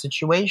in that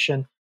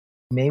situation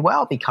may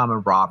well become a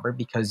robber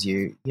because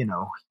you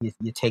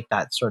take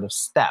that sort of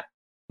step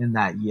in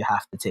that you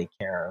have to take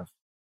care of,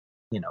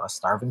 a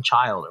starving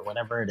child or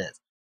whatever it is.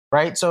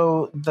 Right.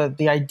 So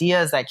the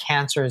idea is that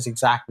cancer is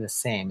exactly the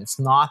same. It's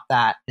not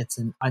that it's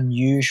an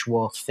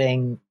unusual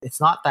thing. It's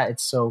not that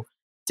it's so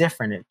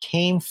different. It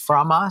came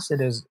from us.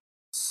 It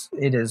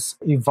is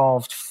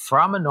evolved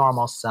from a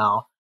normal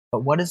cell. But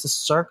what is the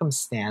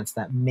circumstance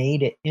that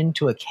made it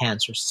into a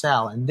cancer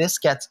cell? And this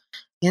gets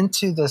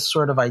into the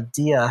sort of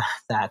idea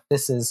that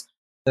this is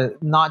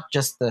not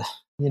just the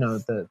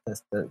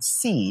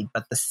seed,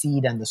 but the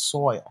seed and the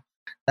soil.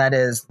 That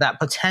is, that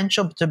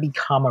potential to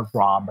become a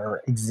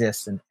robber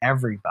exists in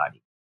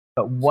everybody.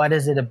 But what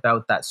is it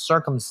about that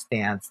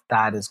circumstance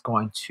that is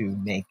going to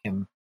make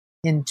him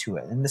into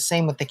it? And the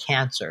same with the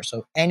cancer.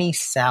 So any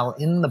cell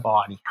in the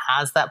body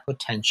has that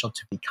potential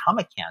to become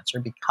a cancer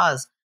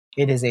because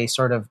it is a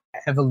sort of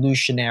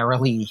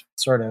evolutionarily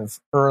sort of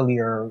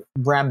earlier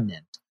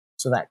remnant.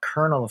 So that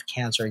kernel of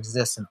cancer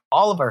exists in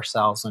all of our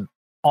cells and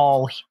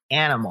all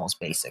animals,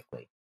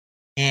 basically.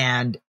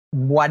 And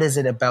what is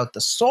it about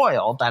the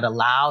soil that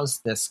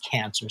allows this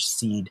cancer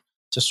seed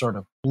to sort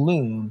of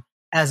bloom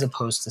as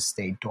opposed to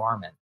stay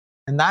dormant?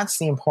 And that's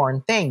the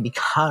important thing,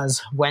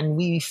 because when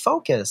we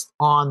focus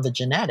on the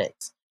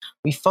genetics,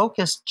 we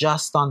focus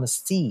just on the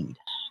seed.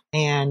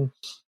 And,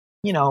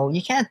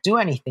 you can't do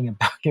anything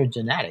about your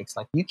genetics.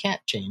 Like, you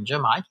can't change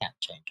them. I can't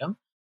change them.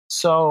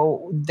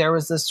 So there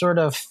was this sort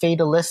of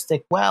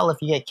fatalistic, well, if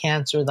you get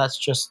cancer, that's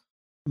just,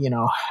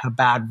 a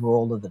bad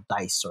roll of the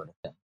dice sort of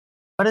thing.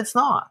 But it's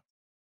not.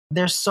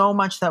 There's so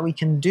much that we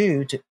can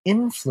do to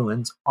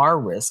influence our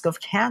risk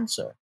of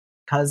cancer,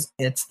 because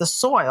it's the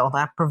soil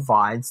that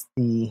provides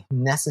the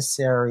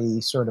necessary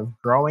sort of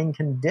growing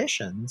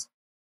conditions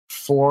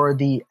for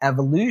the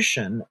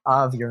evolution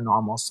of your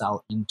normal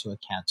cell into a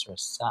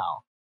cancerous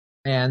cell.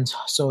 And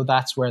so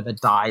that's where the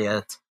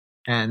diet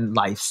and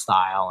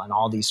lifestyle and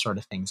all these sort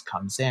of things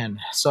comes in.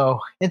 So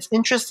it's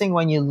interesting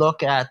when you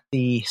look at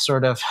the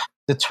sort of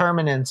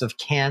determinants of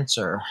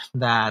cancer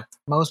that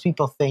most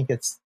people think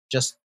it's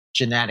just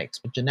genetics,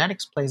 but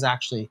genetics plays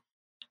actually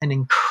an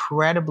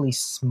incredibly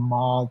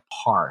small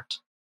part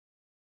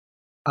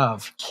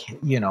of,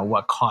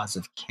 what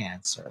causes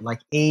cancer. Like,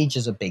 age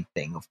is a big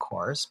thing, of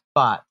course,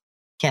 but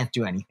can't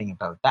do anything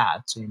about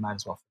that. So you might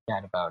as well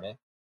forget about it.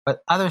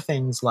 But other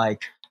things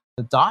like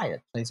the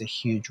diet plays a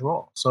huge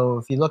role. So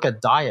if you look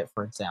at diet,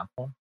 for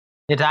example,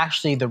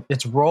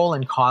 its role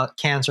in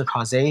cancer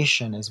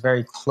causation is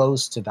very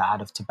close to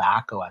that of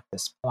tobacco at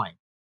this point,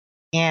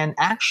 and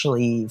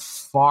actually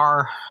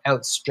far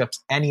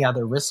outstrips any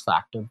other risk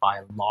factor by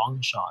a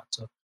long shot.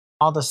 So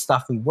all the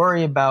stuff we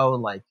worry about,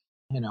 like,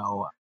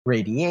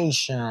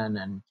 radiation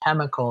and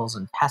chemicals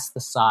and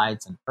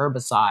pesticides and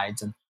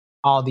herbicides and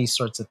all these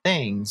sorts of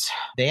things,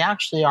 they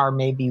actually are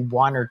maybe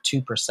 1 or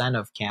 2%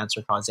 of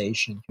cancer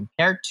causation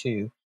compared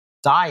to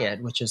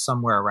diet, which is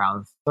somewhere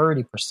around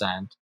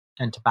 30%,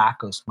 and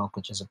tobacco smoke,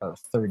 which is about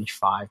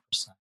 35%.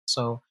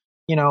 So,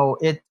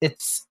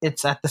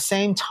 it's at the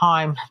same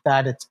time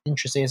that it's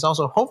interesting, it's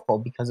also hopeful,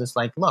 because it's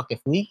like, look, if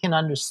we can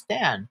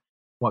understand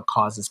what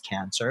causes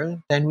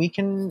cancer, then we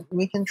can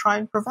try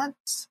and prevent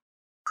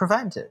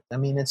it. I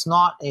mean, it's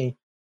not a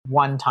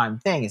one-time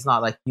thing. It's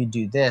not like you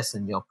do this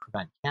and you'll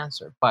prevent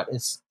cancer, but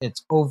it's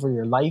over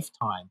your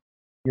lifetime,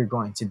 you're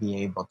going to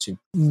be able to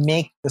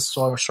make the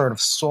sort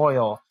of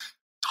soil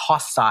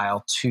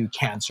hostile to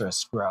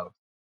cancerous growth.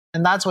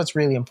 And that's what's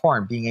really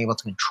important, being able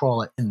to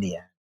control it in the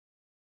end.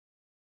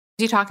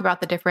 You talk about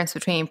the difference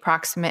between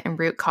proximate and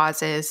root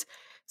causes.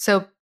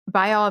 So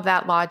by all of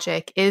that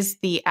logic, is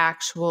the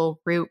actual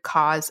root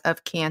cause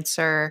of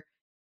cancer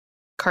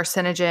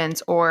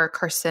carcinogens or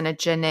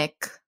carcinogenic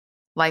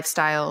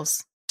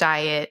lifestyles,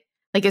 diet?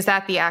 Like, is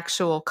that the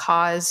actual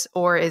cause,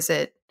 or is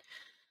it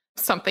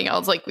something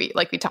else, like we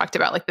talked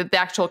about, like the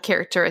actual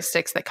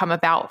characteristics that come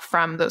about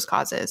from those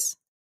causes?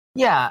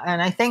 Yeah,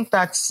 and I think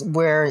that's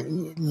where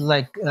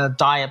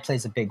diet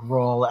plays a big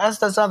role, as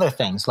does other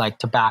things like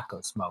tobacco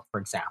smoke, for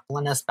example,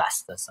 and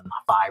asbestos and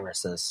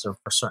viruses. So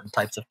for certain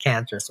types of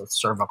cancer, so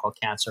cervical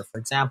cancer, for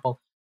example,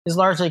 is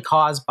largely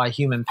caused by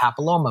human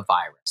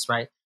papillomavirus,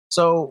 right?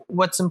 So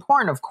what's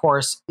important, of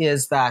course,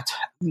 is that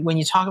when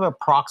you talk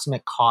about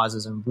proximate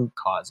causes and root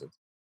causes,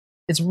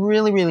 it's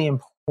really, really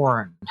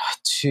important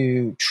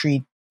to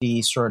treat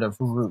the sort of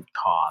root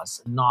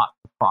cause, not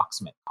the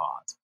proximate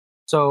cause.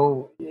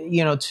 So,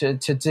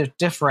 to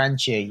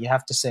differentiate, you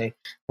have to say,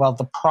 well,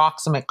 the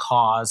proximate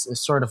cause is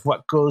sort of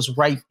what goes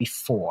right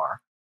before,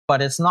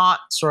 but it's not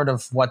sort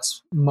of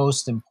what's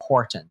most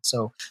important.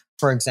 So,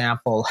 for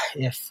example,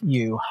 if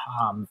you,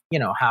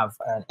 have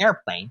an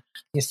airplane,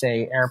 you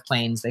say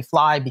airplanes, they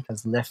fly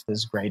because lift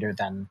is greater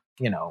than,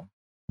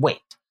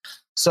 weight.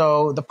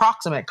 So the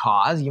proximate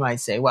cause, you might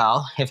say,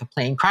 well, if a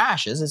plane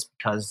crashes, it's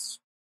because,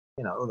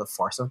 the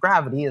force of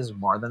gravity is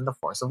more than the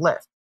force of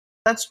lift.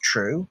 That's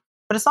true.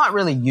 But it's not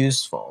really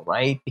useful,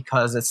 right?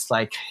 Because it's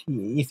like,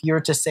 if you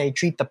were to say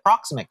treat the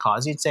proximate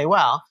cause, you'd say,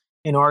 well,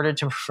 in order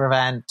to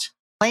prevent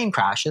plane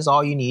crashes,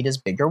 all you need is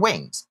bigger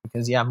wings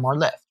because you have more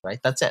lift, right?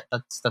 That's it.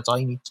 That's all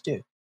you need to do.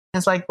 And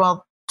it's like,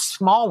 well,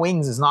 small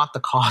wings is not the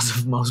cause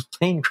of most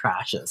plane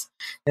crashes.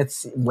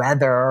 It's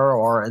weather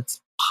or it's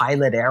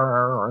pilot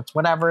error or it's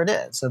whatever it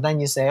is. So then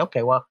you say,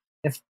 okay, well,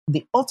 if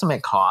the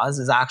ultimate cause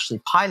is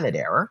actually pilot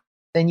error,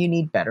 then you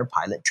need better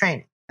pilot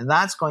training. And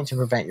that's going to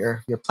prevent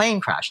your plane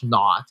crash,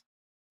 not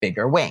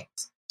bigger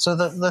wings. So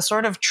the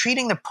sort of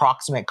treating the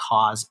proximate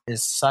cause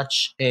is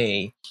such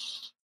a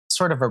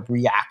sort of a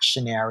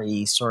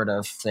reactionary sort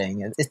of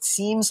thing. It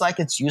seems like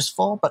it's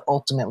useful, but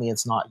ultimately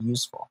it's not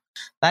useful.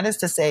 That is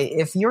to say,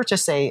 if you were to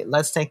say,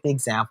 let's take the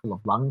example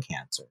of lung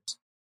cancers,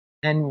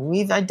 and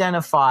we've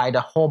identified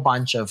a whole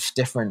bunch of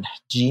different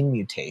gene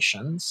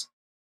mutations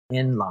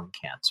in lung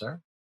cancer.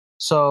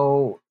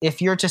 So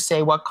if you're to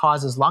say what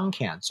causes lung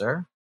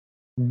cancer,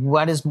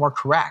 what is more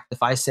correct?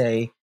 If I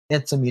say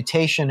it's a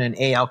mutation in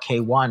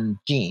ALK1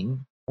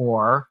 gene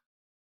or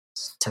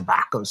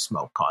tobacco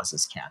smoke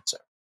causes cancer,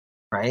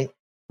 right?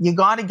 You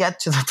got to get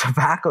to the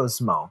tobacco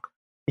smoke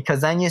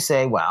because then you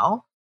say,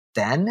 well,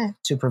 then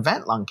to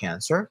prevent lung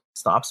cancer,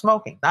 stop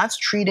smoking. That's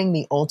treating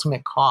the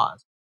ultimate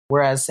cause.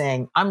 Whereas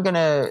saying, I'm going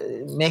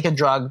to make a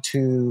drug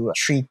to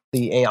treat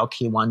the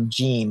ALK1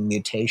 gene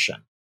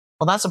mutation.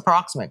 Well, that's a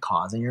proximate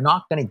cause, and you're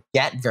not going to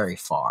get very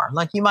far.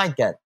 Like you might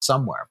get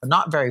somewhere, but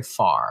not very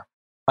far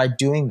by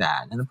doing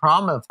that. And the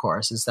problem, of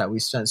course, is that we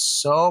spent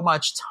so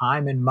much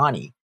time and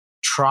money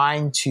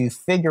trying to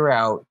figure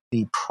out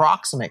the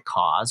proximate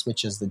cause,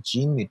 which is the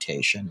gene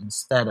mutation,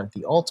 instead of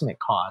the ultimate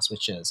cause,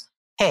 which is,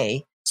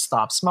 hey,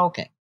 stop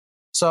smoking.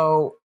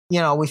 So,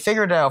 we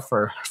figured it out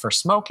for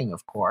smoking,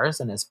 of course,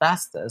 and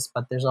asbestos,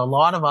 but there's a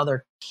lot of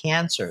other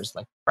cancers,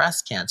 like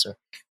breast cancer,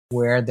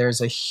 where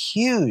there's a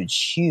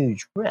huge,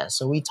 huge risk.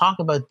 So we talk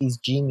about these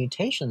gene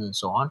mutations and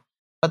so on,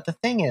 but the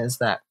thing is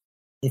that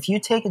if you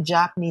take a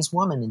Japanese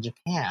woman in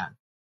Japan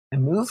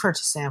and move her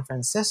to San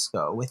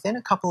Francisco, within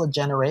a couple of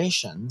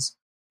generations,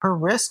 her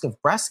risk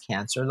of breast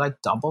cancer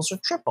like doubles or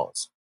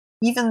triples,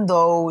 even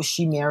though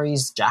she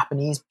marries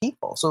Japanese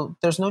people. So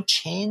there's no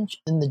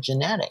change in the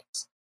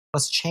genetics.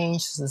 What's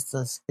changed is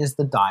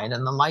the diet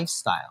and the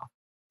lifestyle.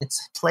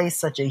 It's plays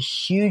such a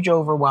huge,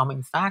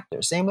 overwhelming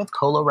factor. Same with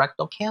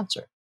colorectal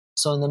cancer.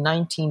 So in the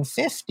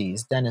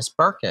 1950s, Dennis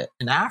Burkitt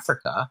in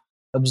Africa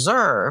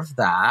observed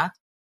that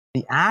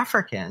the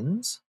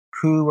Africans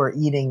who were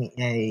eating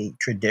a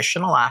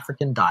traditional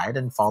African diet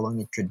and following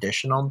a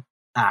traditional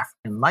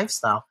African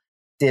lifestyle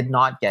did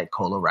not get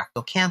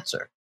colorectal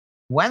cancer.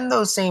 When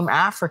those same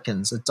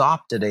Africans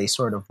adopted a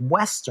sort of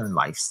Western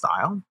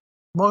lifestyle,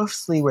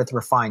 mostly with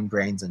refined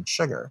grains and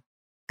sugar,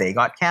 they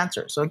got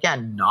cancer. So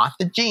again, not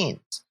the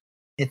genes,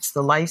 it's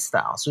the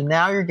lifestyle. So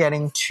now you're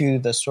getting to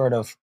the sort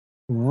of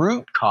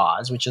root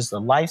cause, which is the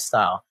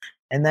lifestyle.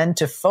 And then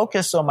to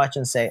focus so much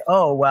and say,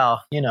 oh,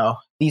 well,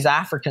 these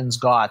Africans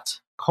got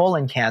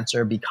colon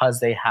cancer because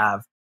they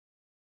have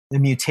the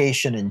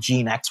mutation in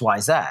gene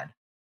XYZ.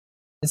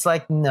 It's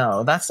like,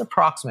 no, that's the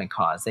proximate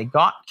cause. They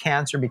got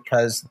cancer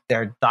because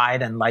their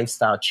diet and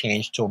lifestyle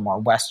changed to a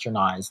more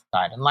westernized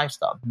diet and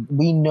lifestyle.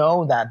 We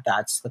know that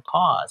that's the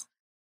cause.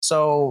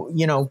 So,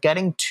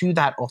 getting to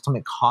that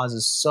ultimate cause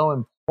is so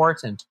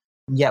important.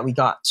 Yet we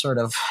got sort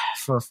of,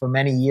 for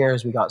many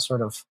years, we got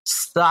sort of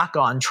stuck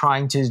on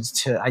trying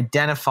to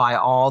identify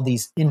all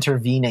these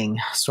intervening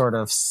sort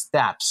of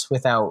steps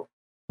without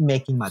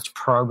making much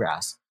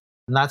progress.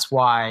 And that's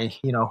why,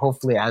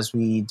 hopefully as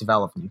we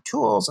develop new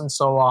tools and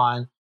so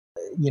on,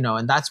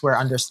 and that's where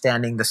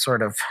understanding the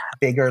sort of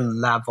bigger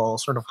level,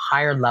 sort of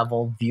higher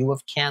level view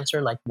of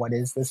cancer, like what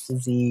is this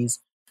disease?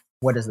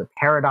 What is the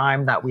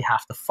paradigm that we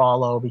have to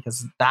follow?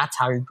 Because that's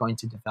how you're going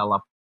to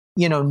develop,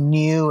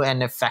 new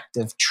and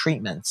effective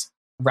treatments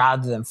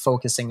rather than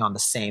focusing on the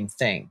same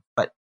thing.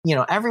 But,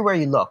 everywhere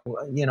you look,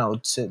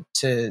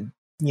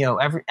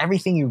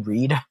 everything you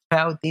read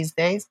about these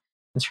days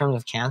in terms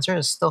of cancer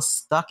is still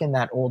stuck in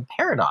that old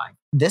paradigm.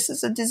 This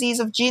is a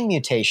disease of gene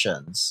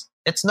mutations.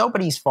 It's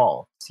nobody's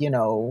fault.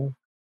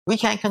 We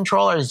can't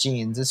control our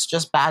genes. It's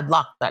just bad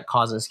luck that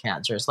causes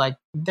cancer. It's like,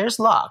 there's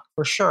luck.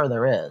 For sure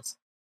there is.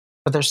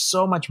 But there's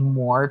so much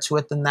more to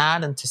it than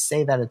that. And to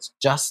say that it's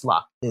just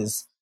luck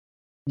is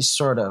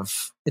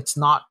it's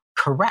not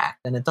correct.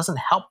 And it doesn't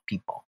help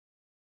people.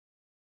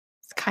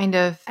 It's kind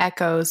of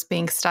echoes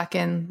being stuck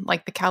in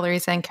like the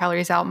calories in,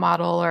 calories out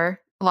model, or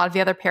a lot of the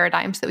other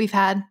paradigms that we've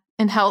had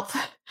in health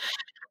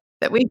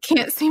that we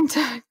can't seem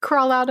to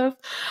crawl out of.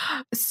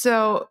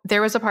 So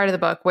there was a part of the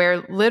book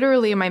where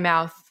literally my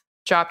mouth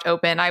dropped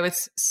open. I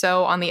was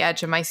so on the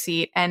edge of my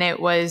seat. And it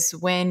was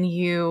when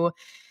you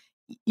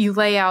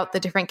lay out the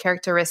different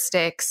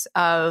characteristics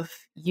of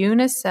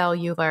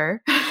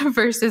unicellular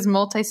versus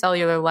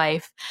multicellular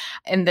life,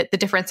 and the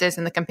differences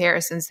and the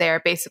comparisons there,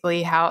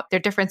 basically how their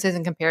differences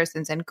and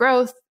comparisons in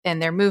growth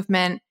and their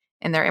movement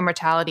and their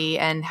immortality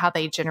and how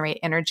they generate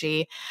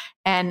energy,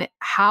 and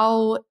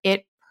how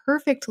it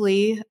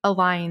perfectly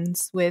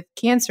aligns with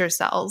cancer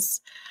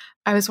cells.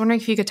 I was wondering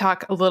if you could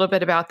talk a little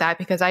bit about that,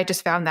 because I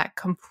just found that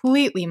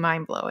completely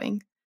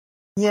mind-blowing.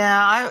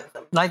 Yeah,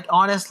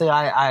 honestly,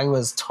 I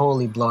was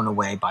totally blown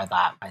away by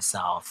that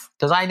myself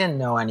because I didn't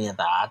know any of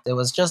that. It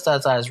was just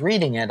as I was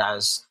reading it, I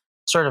was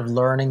sort of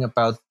learning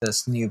about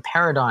this new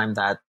paradigm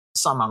that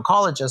some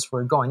oncologists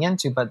were going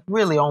into, but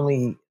really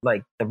only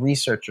like the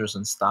researchers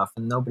and stuff,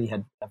 and nobody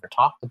had ever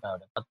talked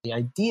about it. But the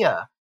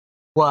idea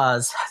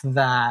was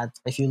that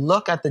if you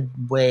look at the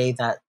way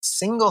that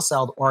single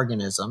celled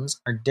organisms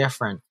are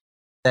different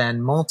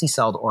than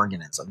multi-celled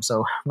organisms.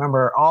 So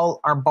remember, all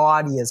our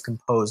body is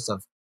composed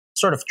of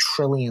sort of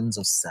trillions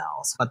of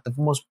cells, but the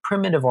most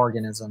primitive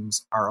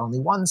organisms are only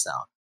one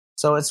cell.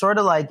 So it's sort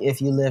of like if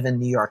you live in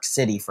New York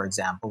City, for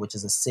example, which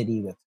is a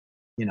city with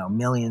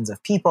millions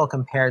of people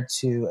compared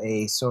to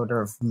a sort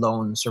of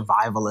lone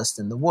survivalist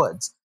in the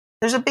woods.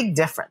 There's a big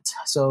difference.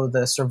 So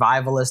the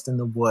survivalist in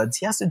the woods,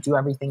 he has to do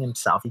everything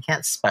himself. He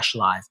can't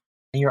specialize,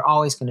 and you're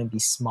always going to be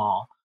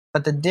small.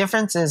 But the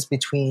difference is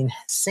between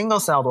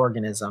single-celled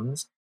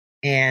organisms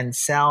and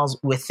cells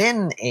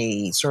within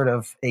a sort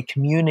of a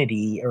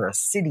community or a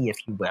city,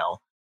 if you will,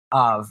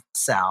 of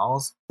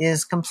cells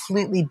is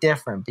completely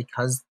different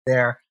because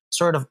their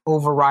sort of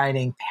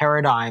overriding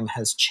paradigm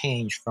has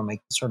changed from a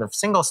sort of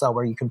single cell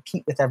where you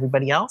compete with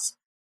everybody else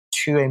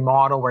to a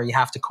model where you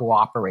have to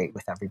cooperate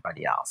with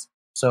everybody else.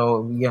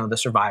 So, the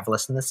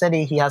survivalist in the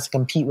city, he has to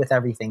compete with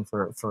everything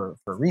for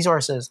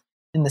resources.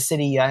 In the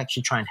city, you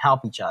actually try and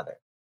help each other.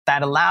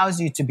 That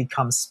allows you to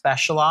become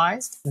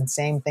specialized. And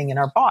same thing in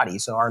our body.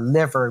 So our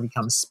liver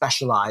becomes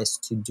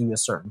specialized to do a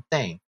certain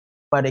thing,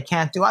 but it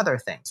can't do other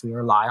things. We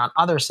rely on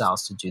other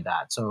cells to do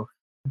that. So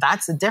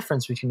that's the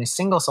difference between a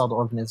single-celled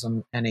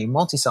organism and a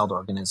multi-celled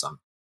organism.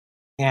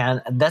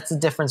 And that's the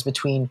difference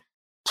between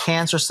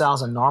cancer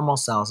cells and normal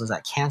cells, is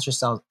that cancer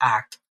cells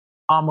act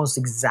almost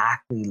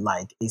exactly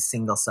like a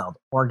single-celled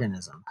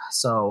organism.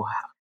 So,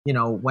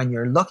 when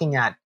you're looking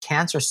at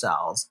cancer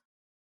cells,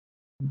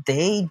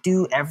 they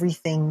do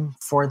everything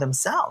for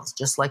themselves,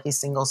 just like a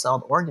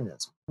single-celled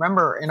organism.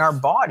 Remember, in our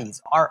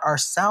bodies, our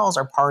cells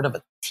are part of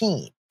a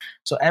team.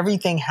 So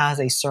everything has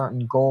a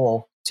certain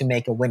goal to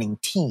make a winning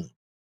team.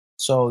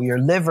 So your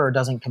liver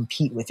doesn't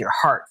compete with your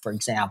heart, for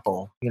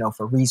example,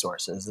 for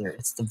resources.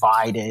 It's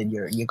divided.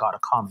 You got a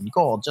common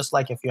goal. Just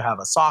like if you have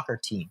a soccer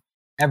team,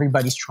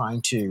 everybody's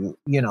trying to,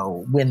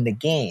 win the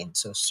game.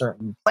 So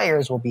certain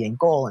players will be in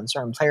goal, and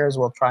certain players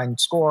will try and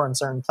score, and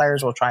certain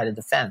players will try to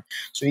defend.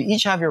 So you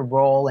each have your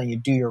role, and you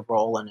do your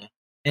role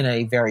in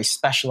a very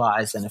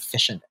specialized and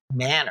efficient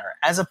manner,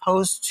 as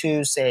opposed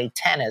to, say,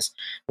 tennis,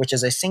 which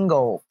is a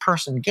single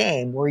person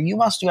game where you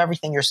must do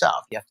everything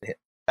yourself. You have to hit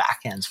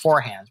backhands,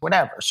 forehands,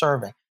 whatever,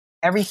 serving.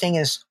 Everything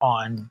is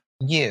on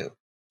you.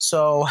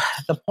 So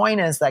the point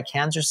is that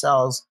cancer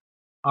cells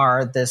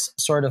are this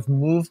sort of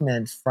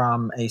movement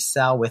from a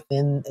cell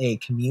within a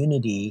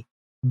community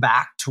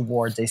back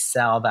towards a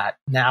cell that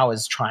now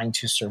is trying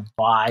to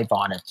survive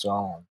on its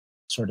own,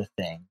 sort of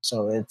thing.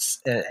 So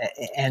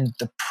and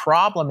the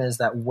problem is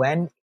that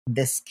when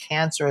this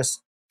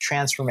cancerous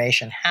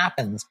transformation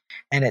happens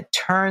and it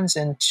turns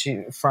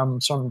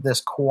from some of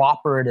this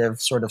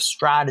cooperative sort of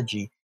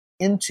strategy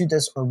into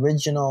this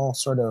original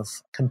sort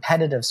of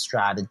competitive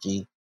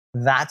strategy,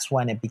 that's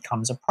when it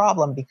becomes a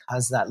problem,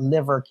 because that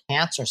liver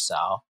cancer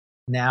cell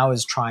now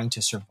is trying to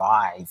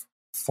survive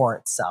for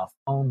itself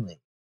only.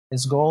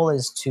 Its goal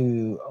is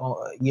it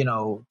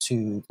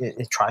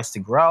tries to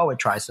grow, it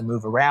tries to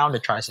move around,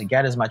 it tries to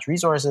get as much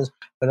resources,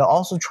 but it'll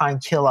also try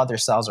and kill other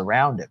cells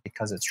around it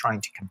because it's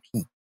trying to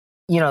compete.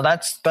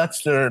 That's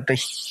the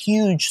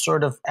huge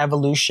sort of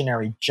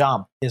evolutionary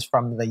jump, is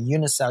from the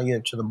unicellular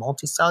to the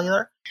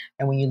multicellular.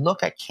 And when you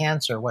look at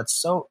cancer, what's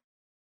so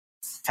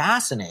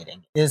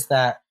fascinating is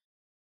that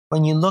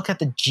when you look at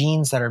the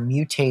genes that are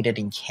mutated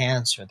in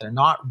cancer, they're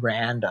not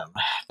random.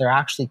 They're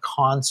actually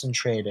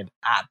concentrated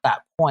at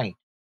that point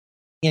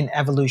in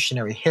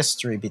evolutionary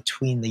history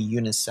between the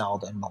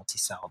unicelled and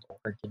multicelled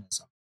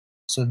organism.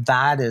 So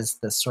that is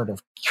the sort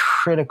of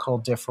critical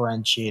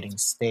differentiating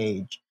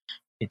stage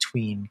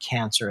between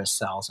cancerous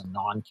cells and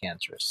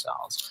non-cancerous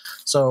cells.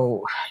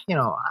 So,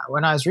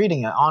 when I was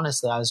reading it,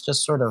 honestly, I was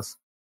just sort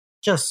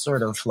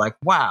of like,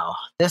 wow,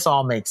 this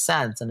all makes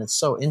sense. And it's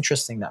so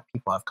interesting that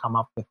people have come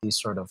up with these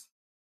sort of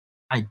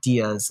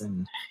ideas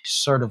and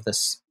sort of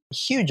this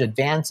huge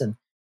advance in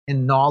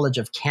knowledge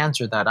of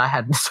cancer that I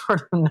had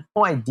sort of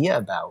no idea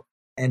about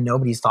and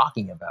nobody's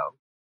talking about.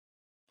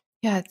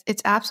 Yeah,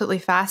 it's absolutely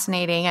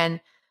fascinating. And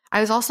I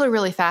was also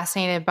really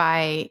fascinated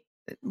by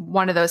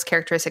one of those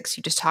characteristics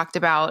you just talked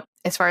about,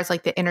 as far as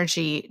like the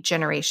energy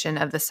generation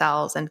of the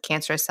cells and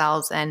cancerous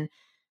cells, and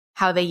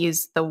how they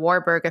use the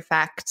Warburg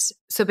effect.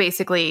 So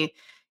basically,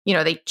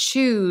 they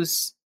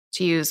choose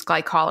to use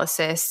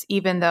glycolysis,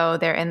 even though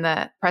they're in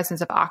the presence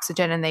of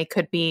oxygen and they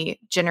could be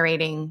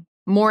generating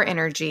more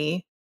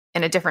energy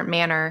in a different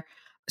manner.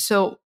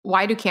 So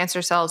why do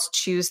cancer cells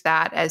choose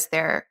that as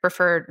their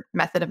preferred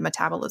method of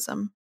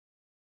metabolism?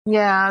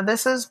 Yeah,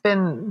 this has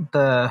been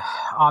the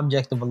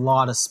object of a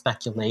lot of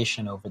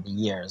speculation over the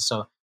years.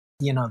 So,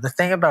 the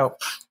thing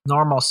about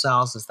normal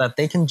cells is that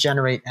they can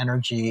generate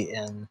energy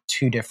in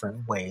two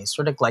different ways.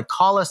 Sort of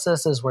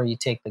glycolysis is where you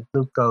take the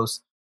glucose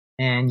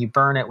and you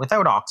burn it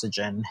without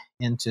oxygen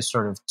into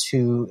sort of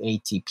 2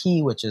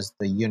 ATP, which is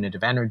the unit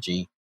of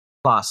energy,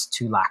 plus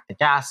 2 lactic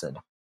acid.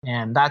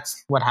 And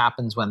that's what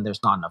happens when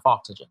there's not enough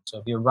oxygen. So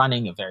if you're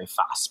running a very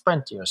fast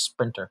sprint, you're a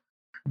sprinter,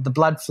 the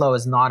blood flow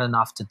is not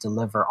enough to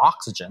deliver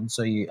oxygen.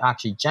 So you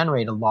actually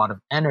generate a lot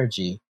of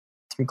energy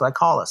through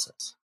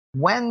glycolysis.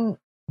 When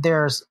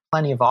there's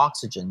plenty of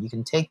oxygen, you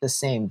can take the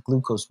same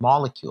glucose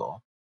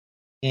molecule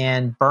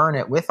and burn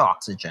it with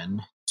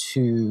oxygen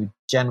to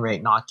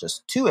generate not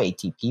just 2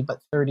 ATP,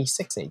 but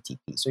 36 ATP.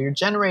 So you're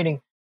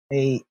generating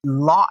a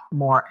lot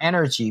more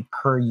energy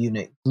per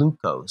unit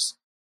glucose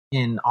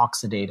in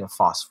oxidative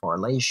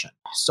phosphorylation.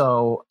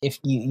 So if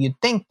you'd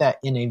think that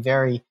in a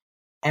very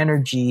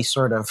energy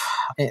sort of,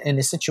 in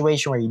a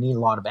situation where you need a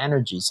lot of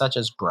energy, such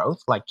as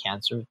growth, like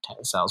cancer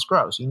cells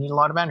grow, so you need a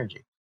lot of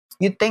energy.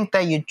 You'd think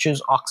that you'd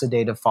choose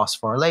oxidative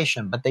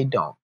phosphorylation, but they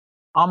don't.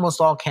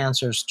 Almost all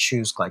cancers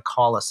choose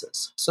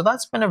glycolysis. So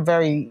that's been a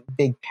very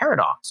big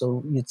paradox.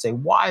 So you'd say,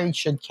 why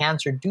should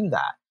cancer do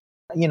that?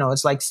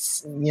 It's like,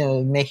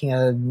 making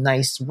a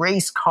nice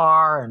race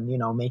car and,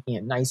 making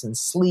it nice and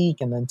sleek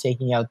and then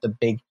taking out the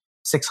big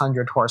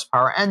 600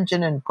 horsepower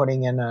engine and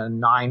putting in a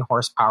 9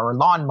 horsepower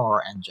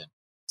lawnmower engine.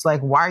 It's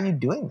like, why are you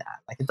doing that?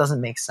 Like, it doesn't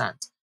make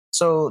sense.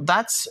 So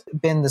that's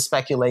been the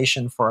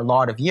speculation for a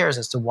lot of years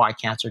as to why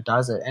cancer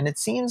does it. And it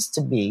seems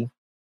to be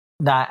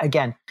that,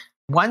 again,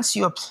 once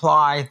you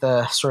apply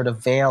the sort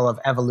of veil of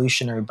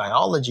evolutionary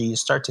biology, you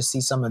start to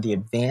see some of the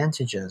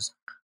advantages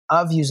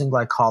of using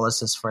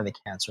glycolysis for the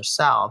cancer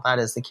cell. That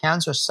is, the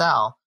cancer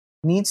cell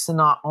needs to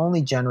not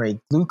only generate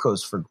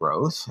glucose for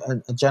growth,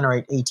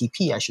 generate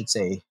ATP, I should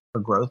say, for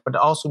growth, but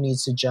it also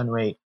needs to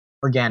generate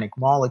organic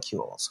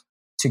molecules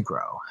to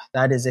grow.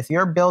 That is, if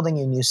you're building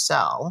a new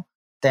cell,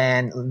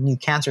 then a new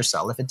cancer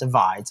cell, if it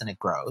divides and it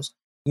grows,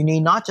 you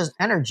need not just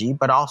energy,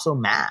 but also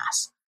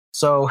mass.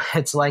 So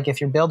it's like if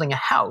you're building a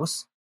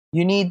house,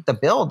 you need the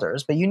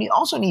builders, but you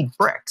also need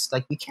bricks.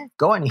 Like, you can't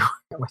go anywhere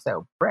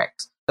without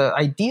bricks. The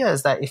idea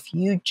is that if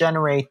you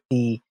generate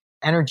the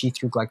energy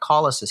through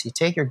glycolysis, you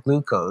take your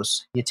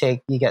glucose, you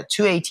get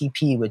 2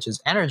 ATP, which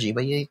is energy,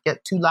 but you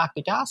get 2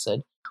 lactic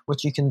acid,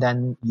 which you can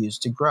then use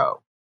to grow.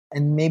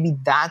 And maybe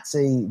that's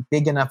a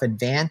big enough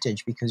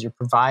advantage because you're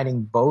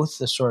providing both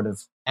the sort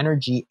of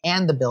energy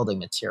and the building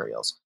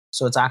materials.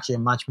 So it's actually a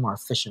much more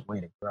efficient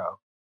way to grow.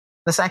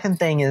 The second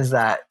thing is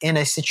that in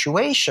a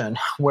situation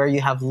where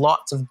you have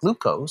lots of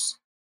glucose,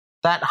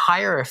 that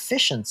higher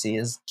efficiency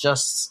is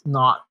just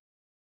not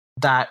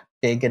that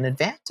big an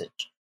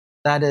advantage.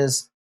 That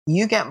is,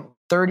 you get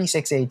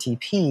 36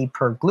 ATP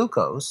per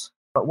glucose,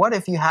 but what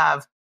if you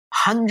have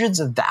hundreds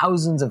of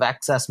thousands of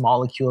excess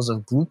molecules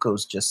of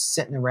glucose just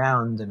sitting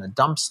around in a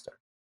dumpster?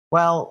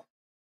 Well,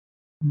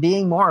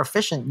 being more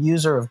efficient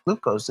user of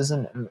glucose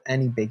isn't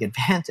any big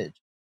advantage.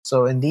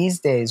 So in these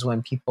days,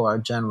 when people are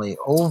generally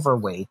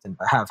overweight and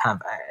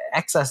have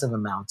excessive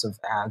amounts of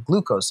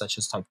glucose, such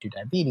as type 2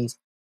 diabetes,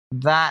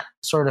 that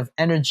sort of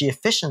energy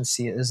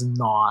efficiency is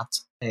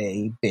not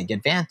a big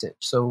advantage.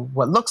 So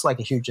what looks like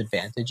a huge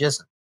advantage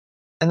isn't.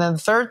 And then the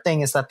third thing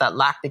is that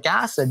lactic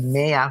acid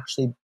may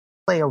actually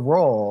play a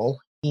role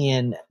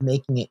in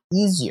making it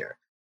easier.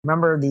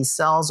 Remember, these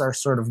cells are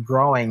sort of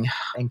growing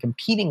and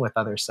competing with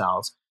other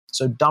cells.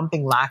 So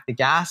dumping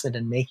lactic acid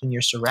and making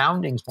your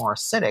surroundings more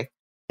acidic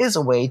is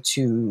a way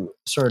to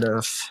sort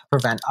of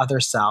prevent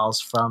other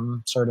cells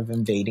from sort of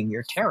invading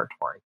your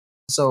territory.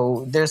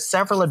 So there's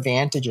several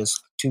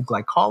advantages to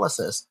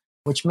glycolysis,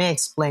 which may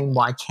explain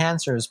why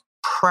cancers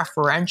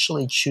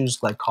preferentially choose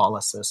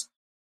glycolysis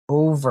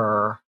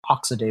over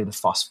oxidative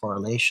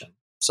phosphorylation.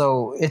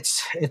 So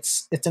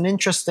it's an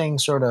interesting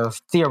sort of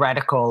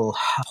theoretical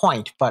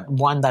point, but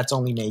one that's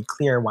only made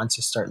clear once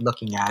you start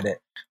looking at it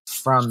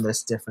from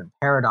this different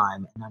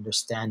paradigm and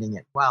understanding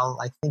it. Well,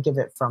 I think of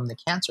it from the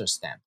cancer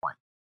standpoint.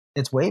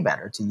 It's way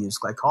better to use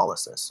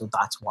glycolysis, so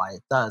that's why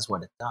it does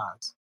what it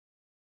does.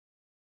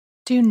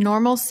 Do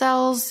normal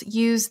cells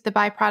use the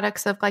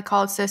byproducts of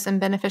glycolysis in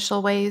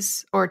beneficial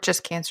ways, or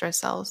just cancerous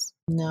cells?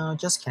 No,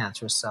 just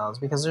cancerous cells,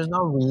 because there's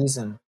no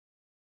reason.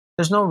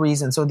 There's no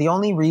reason. So the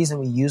only reason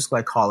we use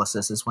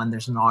glycolysis is when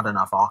there's not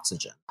enough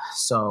oxygen.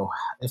 So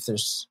if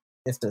there's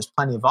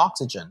plenty of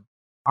oxygen,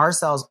 our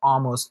cells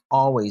almost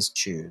always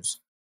choose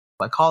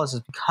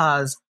glycolysis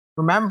because,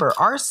 remember,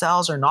 our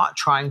cells are not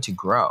trying to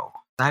grow.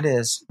 That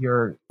is,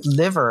 your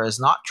liver is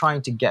not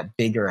trying to get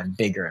bigger and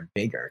bigger and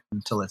bigger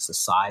until it's the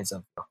size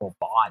of your whole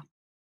body,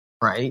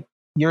 right?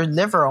 Your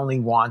liver only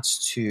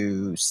wants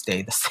to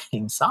stay the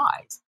same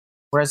size.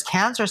 Whereas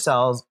cancer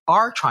cells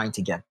are trying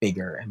to get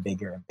bigger and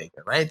bigger and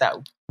bigger, right? That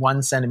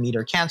 1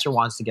 centimeter cancer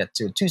wants to get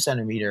to 2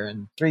 centimeter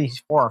and 3,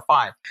 4, or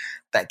 5.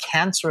 That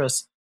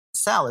cancerous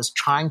cell is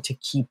trying to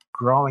keep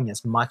growing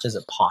as much as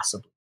it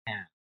possibly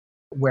can.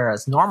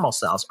 Whereas normal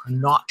cells are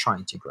not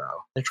trying to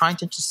grow. They're trying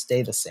to just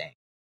stay the same.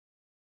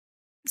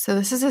 So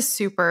this is a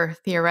super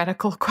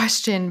theoretical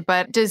question,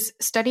 but does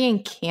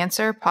studying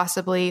cancer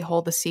possibly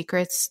hold the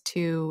secrets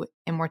to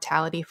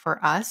immortality for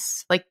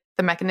us? Like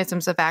the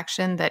mechanisms of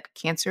action that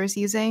cancer is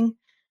using?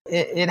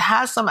 It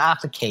has some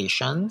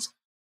applications.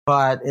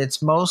 but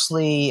it's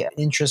mostly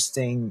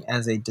interesting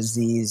as a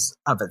disease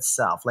of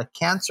itself. Like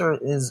cancer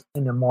is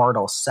an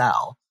immortal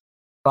cell,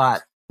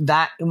 but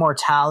that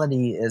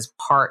immortality is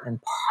part and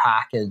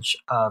package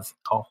of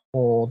a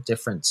whole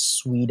different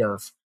suite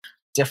of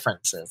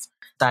differences.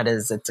 That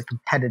is, it's a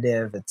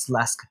competitive, it's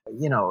less,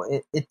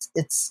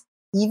 it's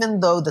even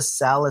though the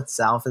cell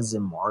itself is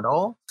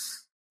immortal,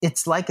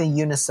 it's like a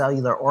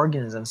unicellular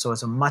organism, so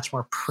it's a much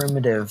more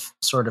primitive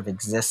sort of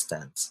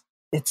existence.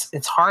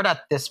 It's hard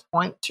at this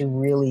point to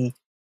really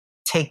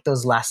take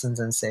those lessons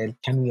and say,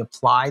 can we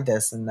apply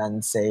this and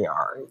then say,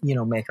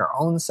 make our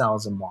own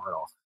cells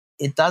immortal?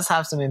 It does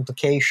have some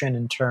implication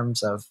in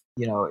terms of,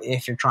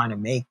 if you're trying to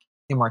make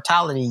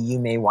immortality, you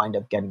may wind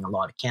up getting a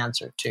lot of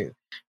cancer too,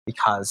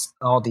 because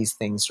all these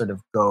things sort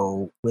of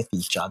go with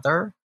each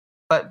other.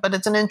 But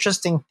it's an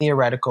interesting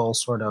theoretical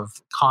sort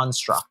of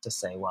construct to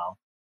say, well,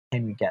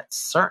 can we get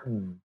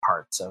certain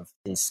parts of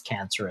this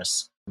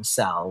cancerous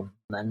cell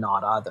and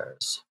not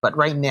others? But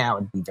right now,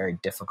 it'd be very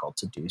difficult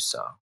to do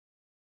so.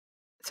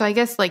 So I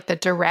guess like the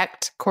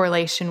direct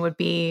correlation would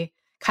be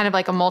kind of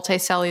like a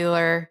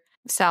multicellular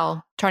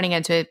cell turning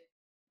into a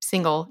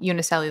single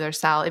unicellular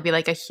cell. It'd be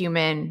like a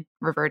human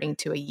reverting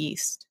to a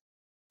yeast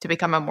to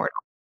become immortal.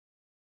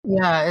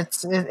 Yeah,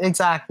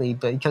 exactly,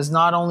 because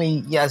not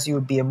only, yes, you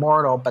would be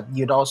immortal, but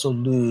you'd also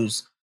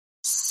lose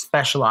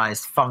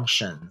specialized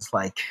functions.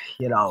 Like,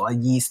 a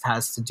yeast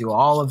has to do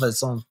all of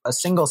its own, a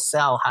single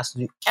cell has to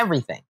do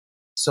everything.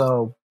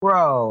 So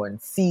grow and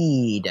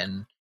feed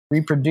and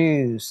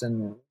reproduce,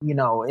 and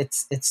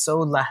it's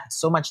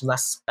so much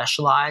less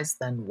specialized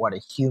than what a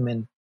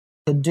human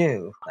could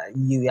do.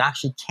 You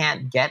actually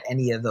can't get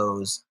any of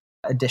those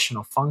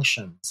additional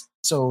functions.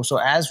 So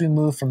as we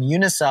move from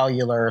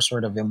unicellular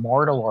sort of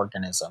immortal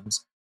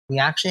organisms, we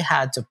actually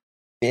had to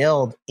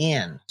build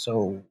in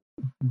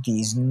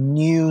these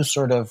new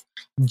sort of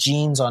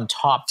genes on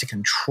top to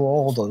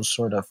control those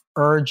sort of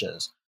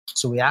urges.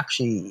 So we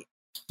actually,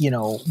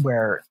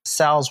 where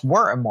cells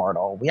were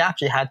immortal, we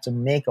actually had to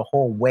make a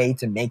whole way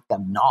to make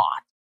them not.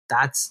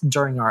 That's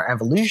during our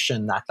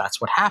evolution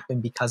that's what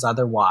happened, because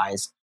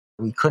otherwise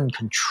we couldn't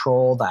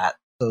control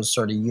those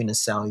sort of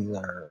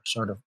unicellular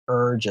sort of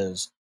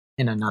urges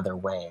in another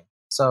way.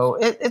 So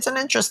it's an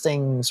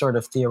interesting sort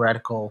of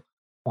theoretical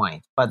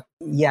point. But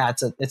yeah,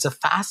 it's a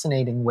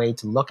fascinating way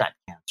to look at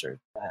cancer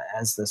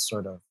as this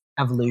sort of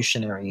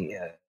evolutionary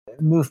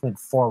movement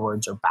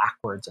forwards or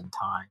backwards in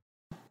time.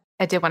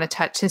 I did want to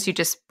touch, since you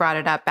just brought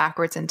it up,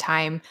 backwards in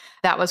time.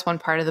 That was one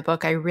part of the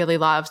book I really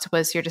loved,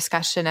 was your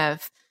discussion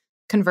of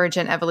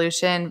convergent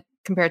evolution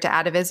compared to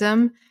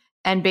atavism,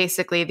 and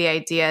basically the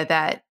idea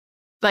that,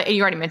 like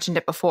you already mentioned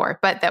it before,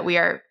 but that we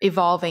are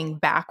evolving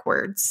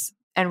backwards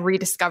and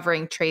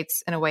rediscovering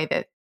traits in a way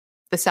that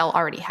the cell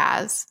already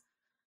has.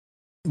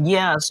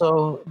 Yeah,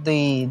 so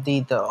the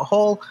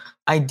whole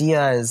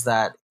idea is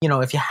that,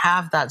 if you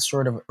have that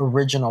sort of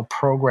original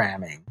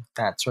programming,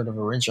 that sort of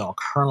original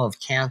kernel of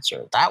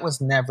cancer, that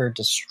was never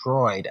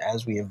destroyed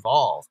as we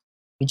evolved.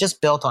 We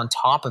just built on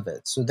top of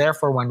it. So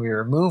therefore, when we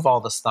remove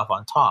all the stuff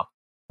on top,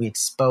 we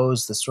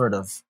expose the sort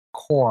of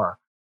core,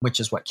 which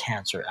is what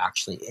cancer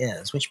actually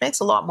is, which makes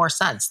a lot more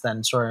sense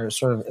than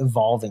sort of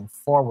evolving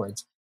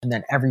forwards and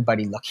then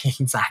everybody looking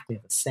exactly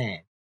the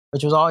same,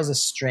 which was always a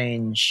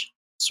strange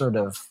sort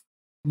of,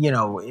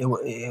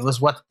 it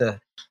was what the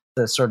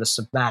sort of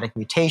somatic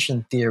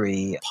mutation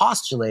theory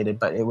postulated,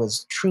 but it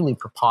was truly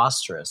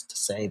preposterous to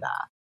say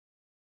that.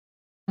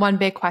 One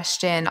big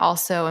question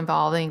also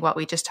involving what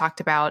we just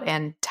talked about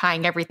and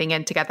tying everything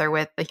in together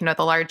with, the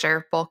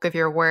larger bulk of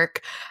your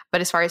work, but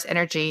as far as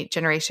energy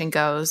generation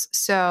goes.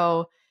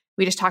 So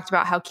we just talked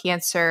about how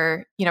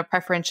cancer,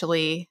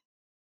 preferentially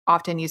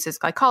often uses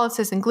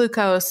glycolysis and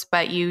glucose,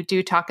 but you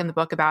do talk in the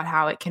book about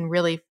how it can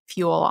really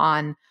fuel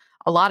on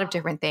a lot of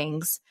different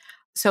things.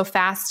 So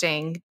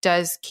fasting,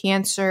 does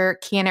cancer,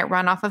 can it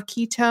run off of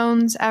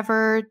ketones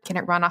ever? Can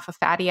it run off of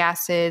fatty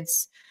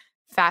acids?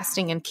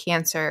 Fasting and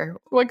cancer,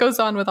 what goes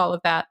on with all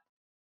of that?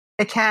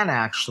 It can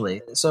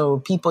actually. So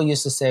people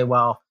used to say,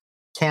 well,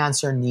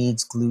 cancer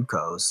needs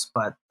glucose,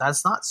 but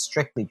that's not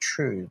strictly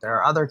true. There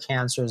are other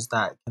cancers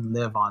that can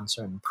live on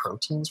certain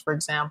proteins, for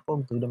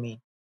example, glutamine.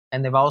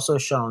 And they've also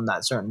shown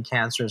that certain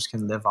cancers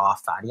can live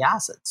off fatty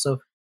acids.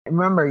 So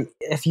remember,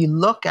 if you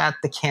look at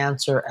the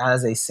cancer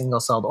as a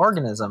single-celled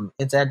organism,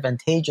 it's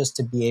advantageous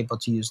to be able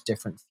to use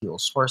different fuel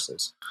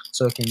sources.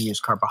 So it can use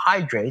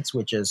carbohydrates,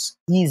 which is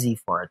easy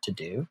for it to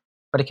do,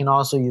 but it can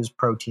also use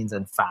proteins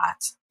and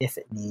fats if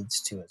it needs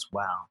to as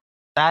well.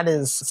 That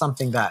is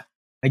something that,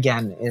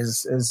 again,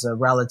 is a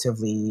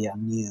relatively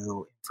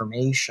new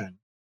information.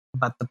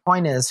 But the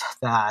point is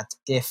that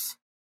if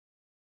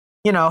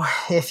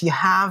you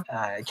have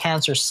a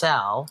cancer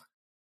cell,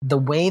 the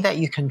way that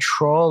you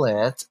control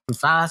it through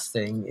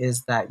fasting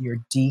is that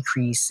you're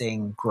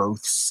decreasing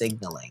growth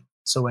signaling.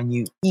 So when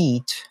you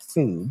eat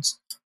foods,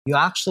 you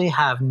actually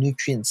have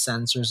nutrient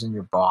sensors in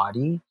your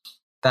body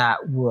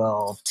that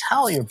will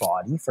tell your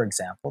body, for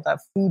example, that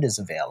food is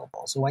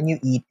available. So when you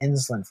eat,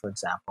 insulin, for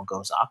example,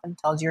 goes up and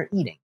tells you you're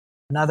eating.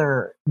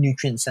 Another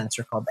nutrient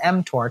sensor called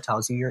mTOR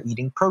tells you you're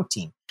eating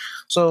protein.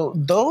 So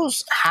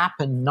those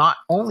happen not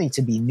only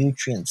to be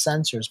nutrient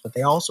sensors, but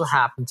they also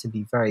happen to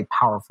be very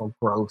powerful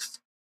growth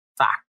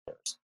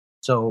factors.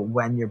 So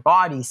when your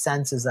body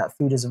senses that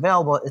food is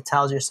available, it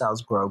tells your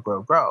cells grow,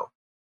 grow, grow.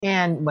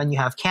 And when you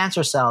have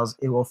cancer cells,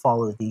 it will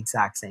follow the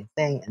exact same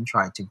thing and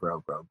try to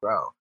grow, grow,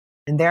 grow.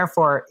 And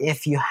therefore,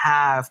 if you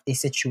have a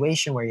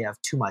situation where you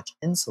have too much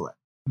insulin,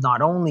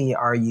 not only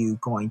are you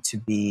going to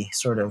be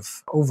sort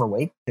of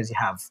overweight because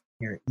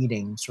you're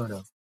eating sort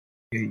of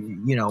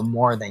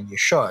more than you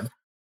should,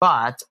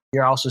 but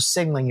you're also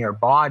signaling your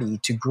body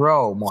to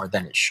grow more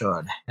than it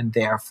should, and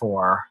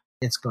therefore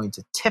it's going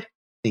to tip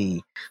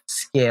the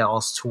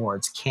scales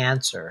towards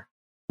cancer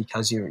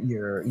because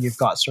you've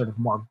got sort of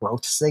more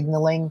growth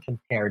signaling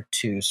compared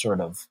to sort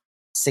of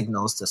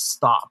signals to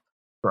stop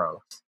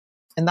growth.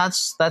 And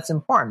that's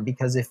important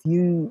because if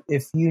you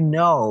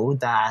know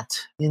that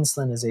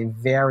insulin is a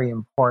very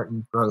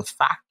important growth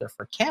factor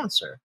for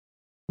cancer,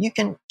 you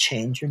can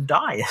change your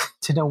diet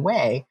in a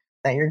way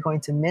that you're going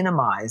to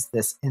minimize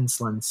this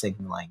insulin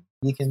signaling.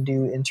 You can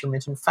do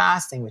intermittent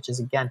fasting, which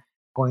is again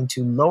going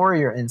to lower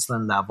your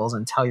insulin levels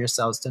and tell your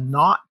cells to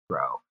not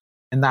grow.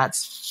 And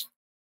that's,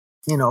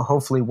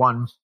 hopefully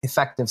one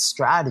effective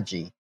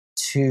strategy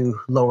to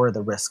lower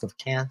the risk of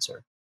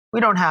cancer. We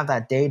don't have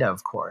that data,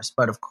 of course,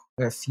 but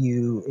if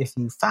you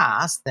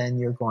fast, then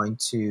you're going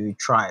to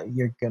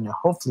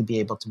hopefully be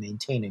able to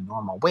maintain a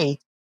normal weight.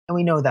 And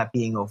we know that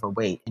being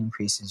overweight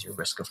increases your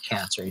risk of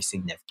cancer a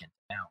significant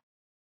amount.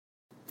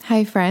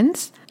 Hi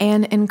friends,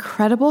 an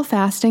incredible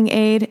fasting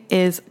aid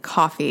is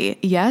coffee.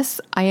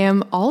 Yes, I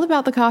am all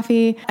about the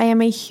coffee. I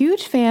am a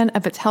huge fan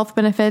of its health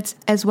benefits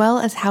as well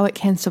as how it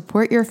can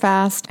support your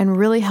fast and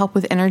really help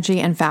with energy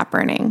and fat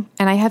burning.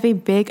 And I have a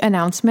big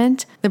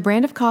announcement. The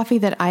brand of coffee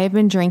that I have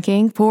been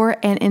drinking for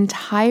an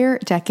entire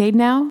decade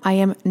now, I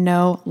am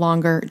no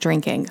longer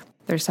drinking.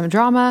 There's some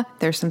drama,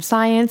 there's some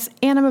science,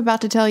 and I'm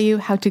about to tell you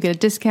how to get a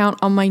discount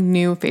on my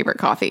new favorite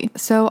coffee.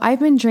 So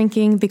I've been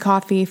drinking the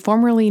coffee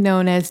formerly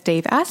known as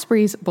Dave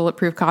Asprey's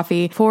Bulletproof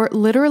Coffee for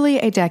literally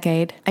a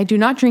decade. I do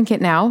not drink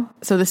it now,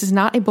 so this is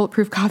not a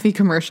Bulletproof Coffee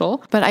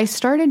commercial, but I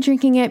started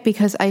drinking it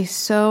because I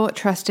so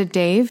trusted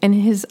Dave and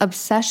his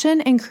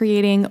obsession in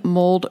creating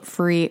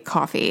mold-free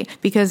coffee,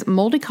 because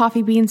moldy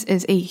coffee beans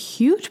is a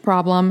huge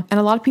problem, and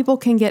a lot of people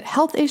can get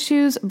health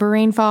issues,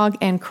 brain fog,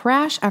 and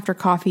crash after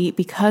coffee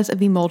because of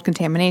the mold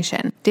contamination.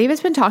 Dave has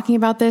been talking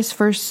about this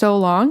for so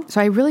long, so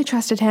I really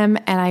trusted him,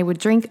 and I would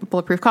drink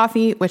Bulletproof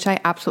Coffee, which I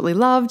absolutely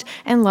loved,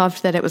 and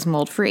loved that it was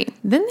mold-free.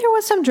 Then there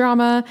was some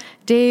drama.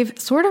 Dave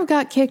sort of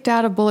got kicked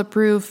out of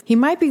Bulletproof. He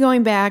might be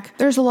going back.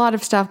 There's a lot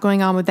of stuff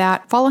going on with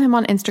that. Follow him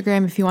on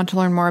Instagram if you want to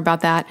learn more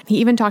about that. He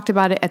even talked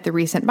about it at the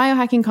recent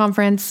biohacking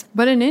conference.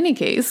 But in any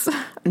case,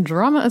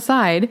 drama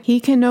aside, he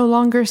can no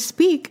longer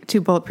speak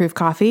to Bulletproof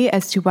Coffee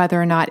as to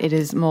whether or not it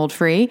is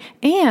mold-free,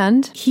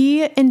 and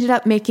he ended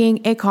up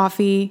making a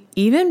coffee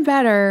even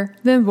better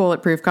than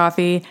Bulletproof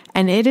Coffee,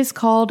 and it is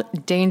called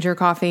Danger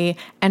Coffee,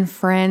 and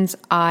friends,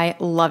 I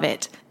love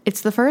it.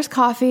 It's the first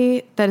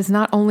coffee that is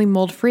not only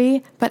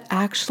mold-free, but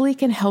actually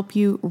can help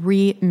you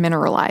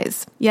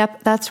re-mineralize.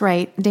 Yep, that's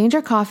right.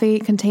 Danger Coffee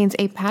contains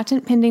a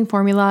patent-pending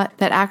formula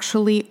that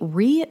actually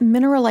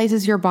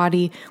re-mineralizes your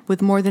body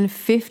with more than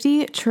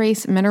 50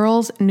 trace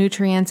minerals,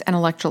 nutrients, and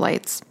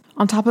electrolytes.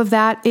 On top of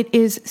that, it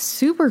is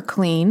super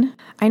clean.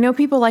 I know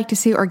people like to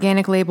see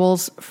organic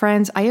labels.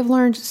 Friends, I have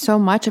learned so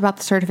much about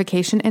the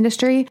certification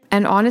industry,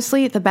 and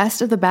honestly, the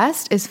best of the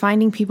best is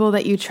finding people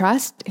that you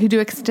trust who do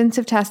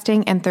extensive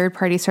testing and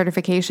third-party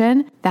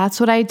certification. That's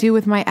what I do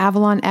with my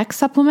Avalon X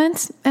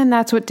supplements, and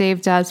that's what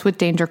Dave does with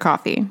Danger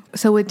Coffee.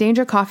 So with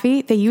Danger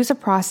Coffee, they use a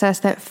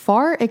process that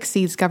far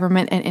exceeds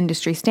government and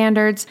industry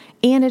standards,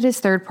 and it is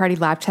third-party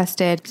lab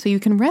tested, so you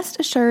can rest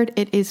assured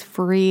it is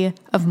free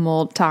of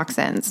mold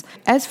toxins.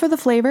 As for the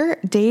flavor,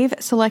 Dave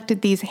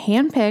selected these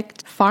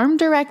hand-picked farm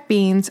direct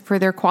beans for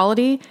their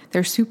quality,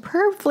 their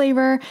superb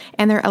flavor,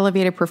 and their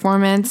elevated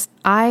performance.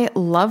 I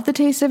love the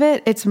taste of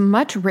it. It's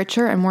much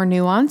richer and more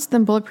nuanced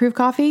than Bulletproof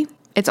Coffee.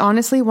 It's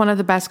honestly one of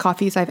the best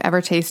coffees I've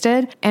ever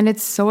tasted, and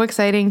it's so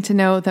exciting to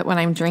know that when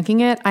I'm drinking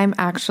it, I'm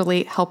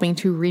actually helping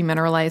to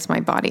remineralize my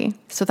body.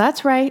 So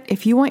that's right,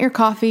 if you want your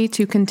coffee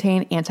to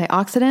contain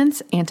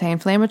antioxidants,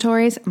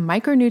 anti-inflammatories,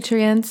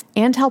 micronutrients,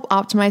 and help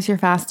optimize your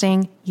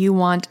fasting, you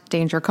want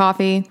Danger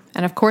Coffee.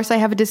 And of course, I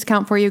have a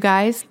discount for you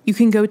guys. You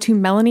can go to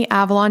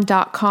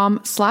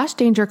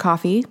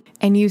melanieavalon.com/dangercoffee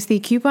and use the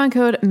coupon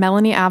code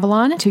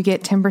MelanieAvalon to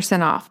get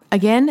 10% off.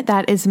 Again,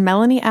 that is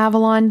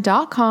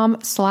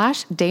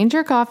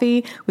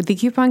melanieavalon.com/dangercoffee with the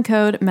coupon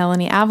code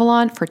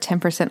MelanieAvalon for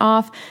 10%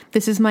 off.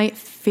 This is my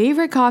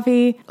favorite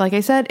coffee. Like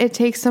I said, it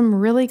takes some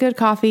really good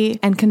coffee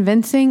and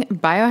convincing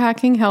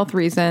biohacking health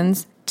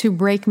reasons to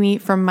break me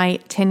from my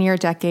 10-year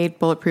decade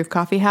Bulletproof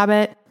Coffee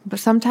habit. But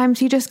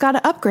sometimes you just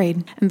gotta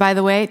upgrade. And by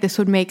the way, this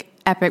would make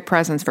epic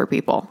presents for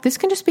people. This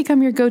can just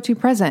become your go-to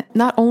present.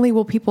 Not only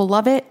will people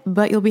love it,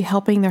 but you'll be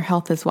helping their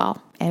health as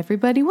well.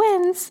 Everybody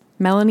wins.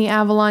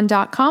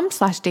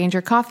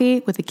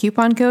 MelanieAvalon.com/dangercoffee with the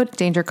coupon code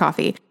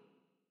DangerCoffee.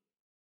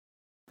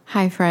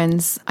 Hi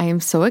friends, I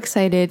am so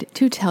excited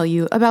to tell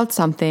you about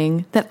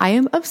something that I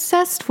am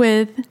obsessed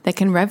with that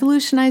can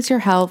revolutionize your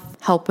health,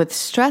 help with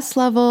stress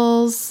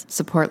levels,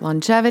 support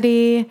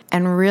longevity,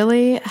 and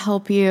really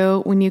help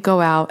you when you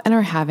go out and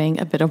are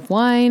having a bit of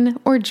wine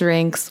or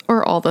drinks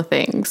or all the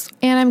things.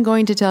 And I'm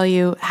going to tell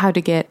you how to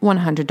get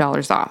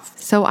 $100 off.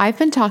 So I've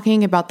been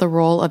talking about the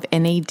role of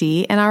NAD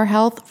in our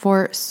health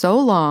for so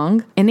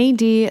long.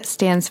 NAD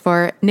stands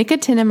for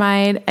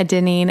nicotinamide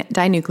adenine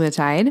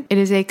dinucleotide. It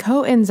is a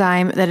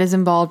coenzyme that is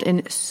involved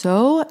in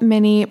so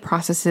many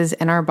processes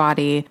in our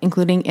body,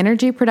 including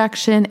energy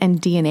production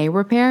and DNA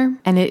repair,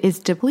 and it is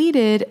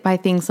depleted by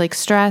things like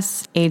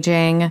stress,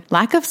 aging,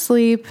 lack of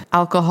sleep,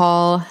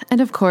 alcohol, and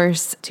of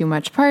course, too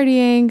much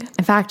partying.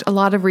 In fact, a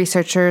lot of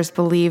researchers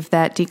believe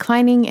that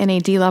declining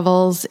NAD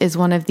levels is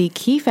one of the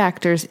key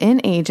factors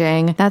in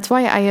aging. That's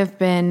why I have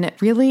been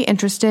really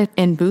interested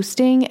in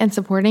boosting and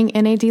supporting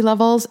NAD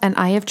levels, and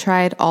I have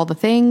tried all the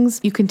things.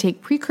 You can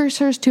take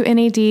precursors to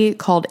NAD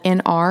called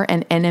NR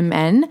and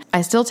NMN.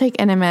 I still take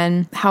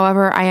NMN.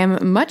 However, I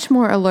am much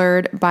more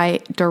allured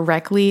by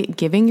directly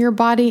giving your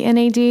body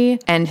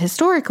NAD. And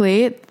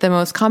historically, the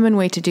most common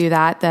way to do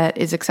that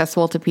is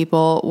accessible to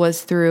people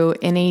was through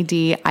NAD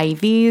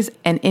IVs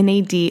and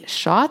NAD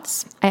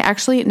shots. I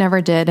actually never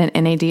did an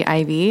NAD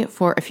IV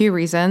for a few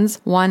reasons.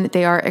 One,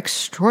 they are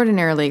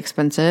extraordinarily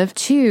expensive.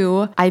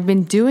 Two, I've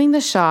been doing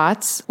the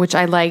shots, which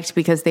I liked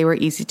because they were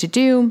easy to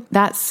do.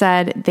 That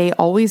said, they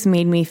always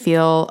made me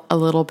feel a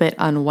little bit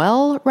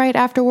unwell right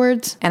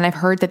afterwards. And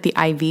I've heard that the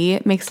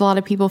IV makes a lot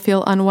of people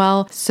feel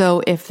unwell.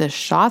 So if the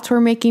shots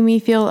were making me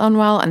feel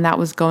unwell and that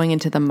was going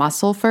into the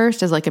muscle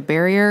first as like a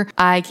barrier,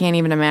 I can't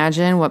even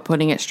imagine what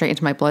putting it straight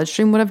into my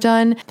bloodstream would have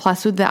done.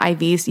 Plus with the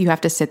IVs, you have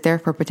to sit there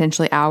for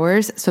potentially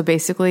hours. So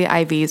basically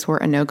IVs were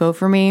a no-go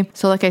for me.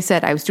 So like I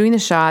said, I was doing the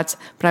shots,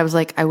 but I was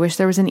like, I wish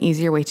there was an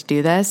easier way to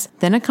do this.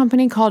 Then a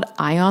company called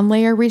Ion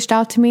Layer reached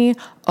out to me.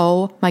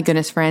 Oh my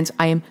goodness, friends,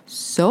 I am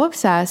so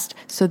obsessed.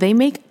 So they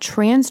make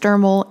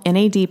transdermal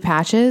NAD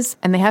patches,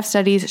 and they have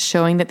studies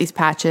showing that these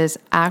patches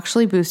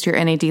actually boost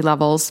your NAD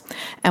levels.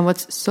 And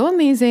what's so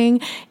amazing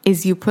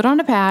is you put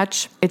on a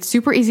patch. It's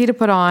super easy to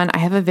put on. I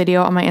have a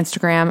video on my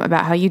Instagram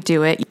about how you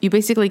do it. You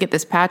basically get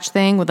this patch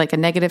thing with like a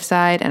negative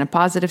side and a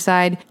positive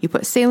side. You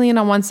put saline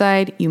on one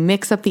side, you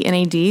mix up the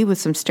NAD with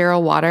some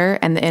sterile water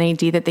and the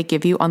NAD that they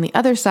give you on the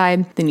other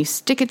side. Then you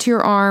stick it to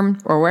your arm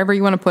or wherever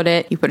you want to put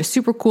it. You put a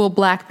super cool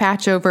black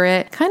patch over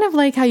it, kind of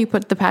like how you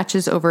put the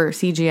patches over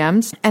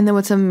CGMs. And then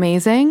what's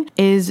amazing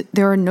is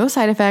there are no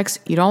side effects.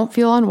 You don't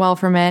feel unwell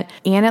from it,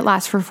 and it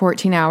lasts for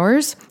 14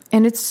 hours.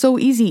 And it's so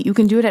easy. You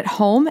can do it at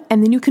home,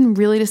 and then you can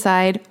really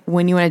decide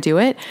when you want to do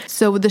it.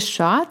 So with the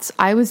shots,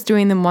 I was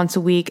doing them once a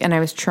week, and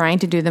I was trying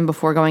to do them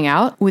before going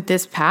out. With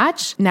this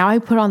patch, now I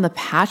put on the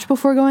patch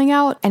before going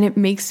out, and it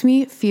makes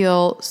me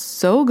feel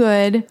so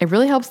good. It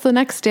really helps the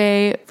next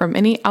day from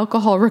any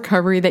alcohol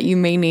recovery that you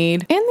may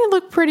need. And they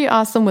look pretty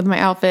awesome with my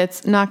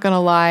outfits, not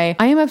gonna lie.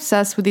 I am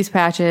obsessed with these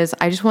patches.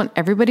 I just want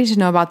everybody to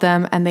know about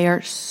them, and they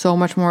are so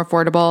much more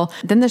affordable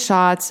than the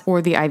shots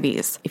or the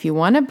IVs. If you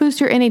want to boost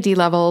your NAD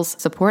levels,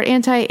 support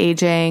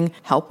anti-aging,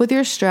 help with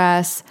your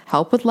stress,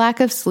 help with lack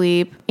of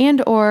sleep, and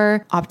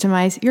or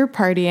optimize your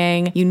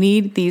partying, you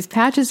need these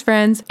patches,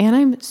 friends. And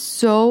I'm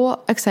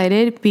so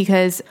excited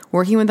because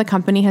working with the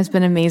company has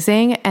been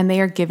amazing, and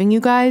they are giving you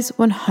guys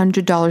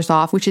 $100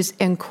 off, which is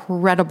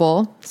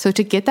incredible. So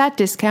to get that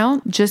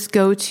discount, just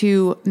go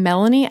to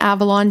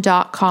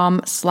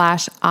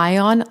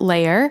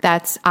melaniavalon.com/ionlayer.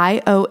 That's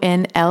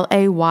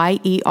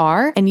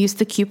IONLAYER, and use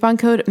the coupon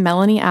code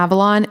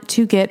melaniavalon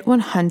to get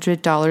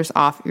 $100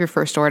 off your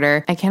first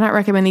order. I cannot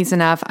recommend these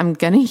enough. I'm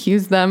going to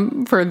use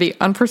them for the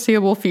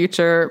unforeseeable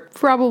future,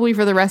 probably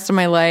for the rest of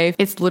my life.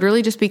 It's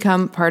literally just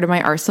become part of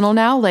my arsenal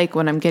now. Like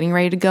when I'm getting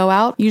ready to go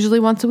out,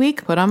 usually once a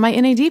week, put on my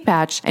NAD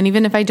patch. And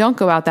even if I don't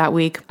go out that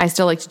week, I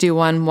still like to do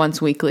one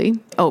once weekly.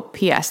 Oh,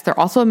 P.S. They're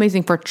also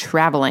amazing for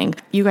traveling.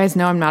 You guys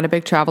know I'm not a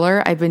big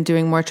traveler. I've been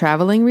doing more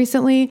traveling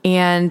recently,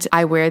 and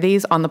I wear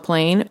these on the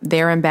plane,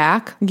 there and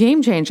back.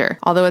 Game changer.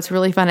 Although it's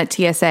really fun at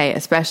TSA,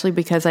 especially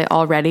because I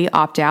already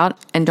opt out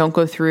and don't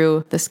go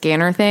through the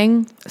scanner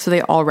thing. So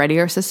they already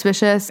are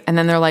suspicious. And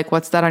then they're like,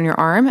 what's that on your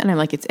arm? And I'm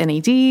like, it's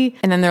NAD.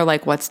 And then they're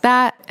like, what's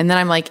that? And then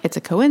I'm like, it's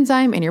a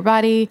coenzyme in your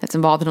body that's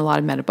involved in a lot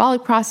of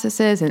metabolic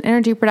processes and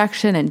energy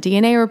production and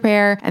DNA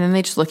repair. And then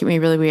they just look at me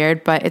really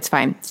weird, but it's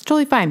fine. It's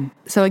totally fine.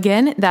 So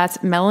again, that's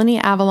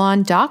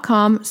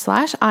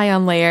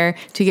melaniavalon.com/ionlayer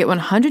to get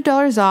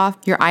 $100 off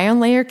your Ion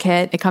Layer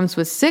kit. It comes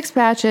with 6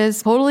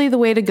 patches, totally the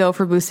way to go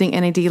for boosting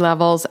NAD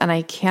levels. And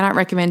I cannot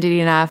recommend it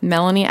enough.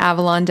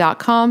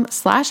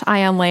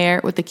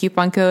 melaniavalon.com/ionlayer with the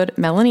coupon code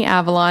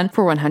melaniavalon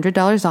for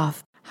 $100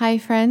 off. Hi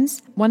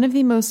friends, one of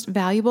the most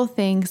valuable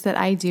things that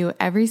I do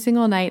every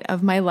single night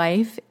of my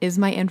life is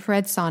my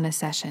infrared sauna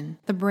session.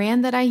 The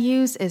brand that I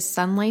use is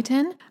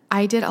Sunlighten.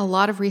 I did a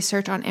lot of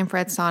research on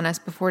infrared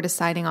saunas before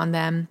deciding on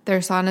them. Their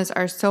saunas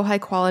are so high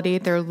quality,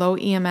 they're low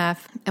EMF,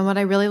 and what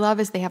I really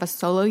love is they have a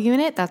solo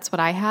unit. That's what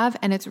I have,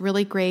 and it's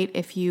really great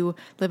if you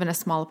live in a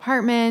small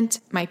apartment,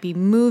 might be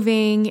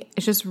moving.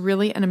 It's just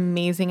really an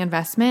amazing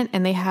investment,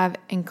 and they have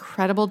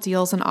incredible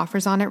deals and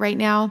offers on it right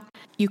now.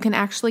 You can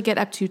actually get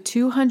up to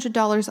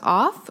 $200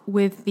 off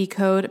with the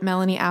code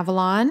Melanie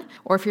Avalon,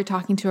 or if you're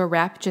talking to a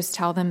rep, just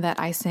tell them that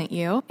I sent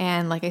you.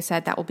 And like I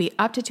said, that will be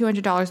up to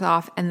 $200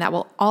 off, and that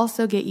will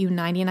also get you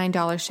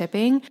 $99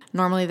 shipping.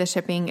 Normally the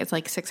shipping is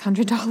like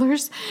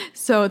 $600,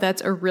 so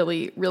that's a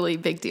really, really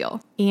big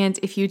deal. And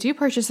if you do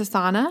purchase a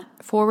sauna,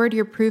 forward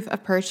your proof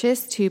of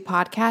purchase to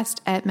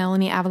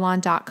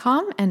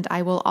podcast@melanieavalon.com, and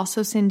I will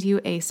also send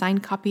you a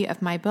signed copy of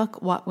my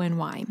book, What, When,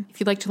 Why. If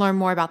you'd like to learn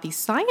more about the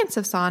science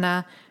of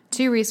sauna,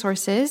 2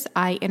 resources.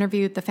 I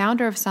interviewed the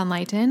founder of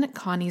Sunlighten,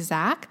 Connie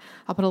Zach.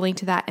 I'll put a link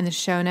to that in the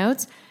show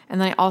notes. And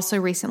then I also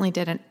recently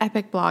did an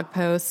epic blog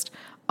post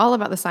all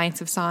about the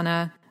science of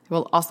sauna. I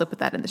will also put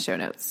that in the show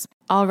notes.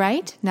 All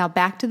right, now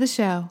back to the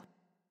show.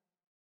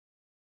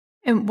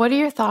 And what are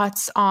your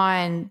thoughts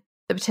on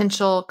the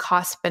potential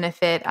cost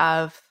benefit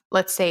of,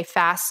 let's say,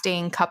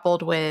 fasting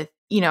coupled with,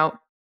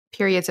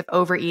 periods of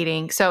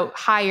overeating? So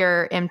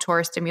higher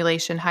mTOR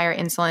stimulation, higher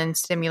insulin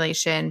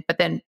stimulation, but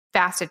then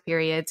fasted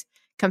periods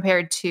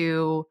compared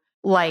to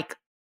like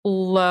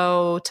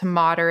low to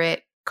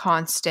moderate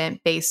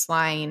constant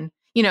baseline,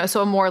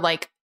 so a more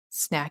like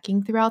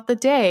snacking throughout the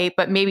day,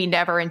 but maybe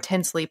never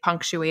intensely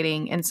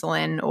punctuating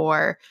insulin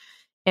or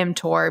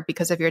mTOR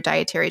because of your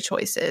dietary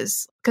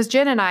choices. Because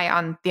Jen and I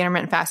on the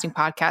Intermittent Fasting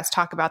podcast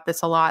talk about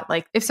this a lot.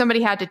 Like if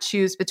somebody had to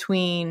choose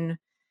between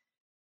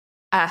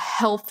a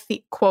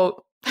healthy,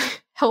 quote,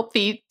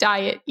 healthy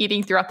diet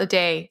eating throughout the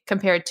day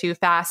compared to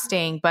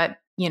fasting, but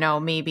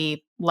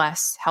maybe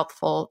less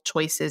healthful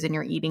choices in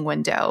your eating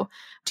window.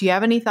 Do you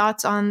have any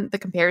thoughts on the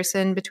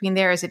comparison between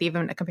there? Is it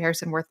even a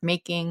comparison worth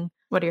making?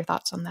 What are your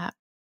thoughts on that?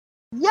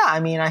 Yeah,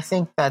 I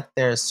think that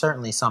there's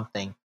certainly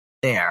something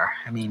there.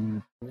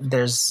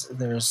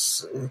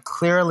 There's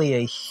clearly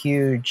a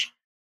huge,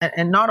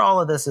 and not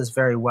all of this is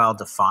very well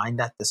defined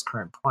at this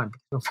current point.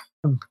 Because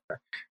remember,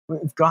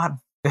 we've got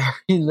very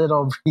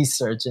little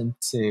research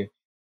into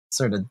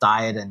sort of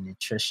diet and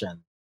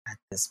nutrition at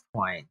this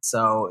point.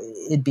 So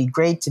it'd be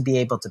great to be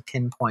able to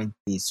pinpoint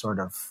these sort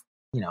of,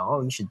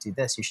 you should do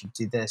this, you should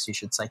do this, you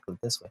should cycle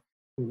this way.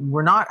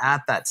 We're not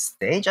at that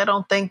stage, I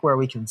don't think, where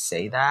we can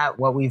say that.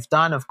 What we've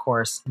done, of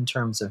course, in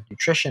terms of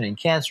nutrition and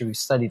cancer, we've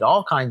studied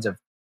all kinds of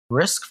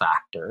risk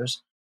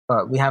factors,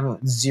 but we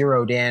haven't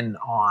zeroed in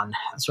on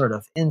sort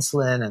of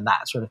insulin and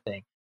that sort of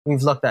thing.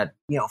 We've looked at,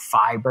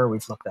 fiber,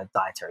 we've looked at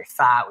dietary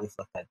fat, we've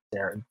looked at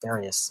their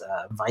various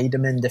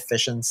vitamin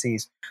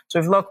deficiencies.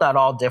 So we've looked at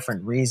all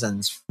different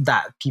reasons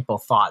that people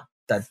thought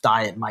that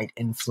diet might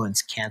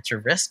influence cancer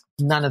risk.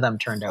 None of them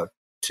turned out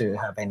to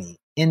have any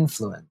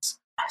influence.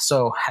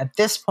 So at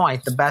this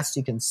point, the best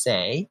you can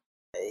say,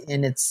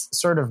 and it's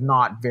sort of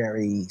not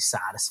very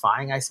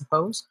satisfying, I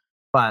suppose,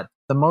 but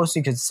the most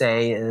you could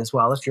say is,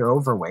 well, if you're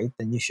overweight,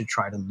 then you should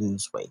try to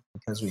lose weight,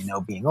 because we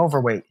know being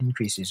overweight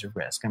increases your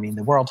risk.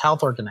 The World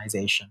Health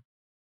Organization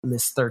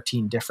lists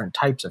 13 different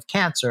types of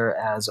cancer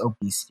as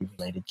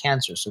obesity-related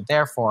cancer. So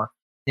therefore,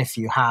 if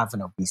you have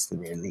an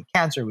obesity-related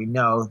cancer, we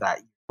know that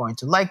you're going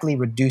to likely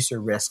reduce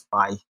your risk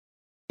by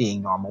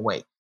being normal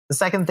weight. The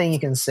second thing you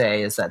can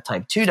say is that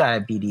type 2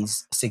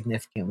 diabetes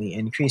significantly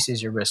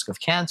increases your risk of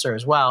cancer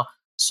as well.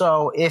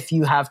 So if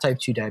you have type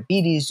 2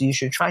 diabetes, you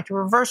should try to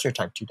reverse your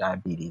type 2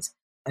 diabetes.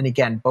 And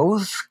again,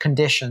 both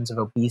conditions of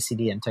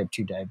obesity and type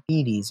 2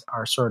 diabetes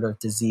are sort of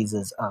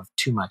diseases of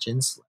too much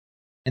insulin.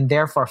 And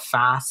therefore,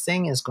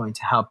 fasting is going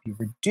to help you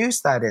reduce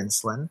that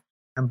insulin.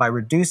 And by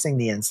reducing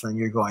the insulin,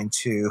 you're going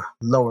to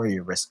lower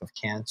your risk of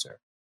cancer.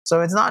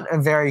 So it's not a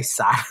very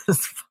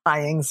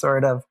satisfying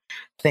sort of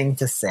thing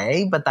to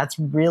say, but that's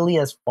really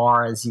as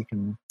far as you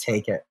can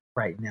take it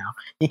right now.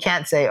 You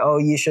can't say, oh,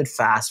 you should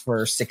fast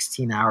for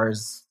 16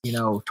 hours,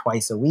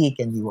 twice a week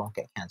and you won't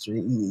get cancer.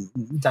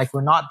 Like,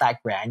 we're not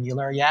that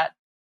granular yet.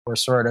 We're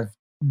sort of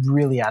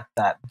really at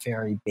that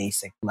very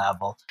basic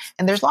level.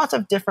 And there's lots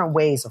of different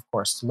ways, of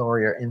course, to lower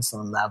your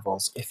insulin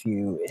levels if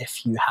you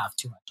have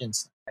too much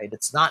insulin, right?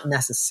 It's not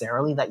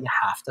necessarily that you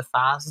have to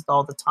fast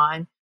all the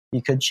time.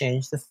 You could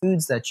change the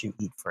foods that you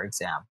eat, for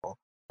example.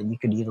 And you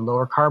could eat a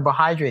lower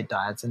carbohydrate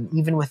diet. And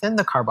even within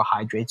the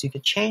carbohydrates, you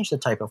could change the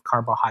type of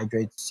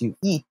carbohydrates you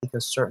eat,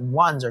 because certain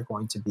ones are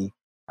going to be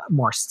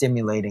more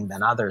stimulating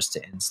than others to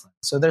insulin.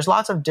 So there's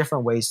lots of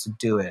different ways to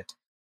do it.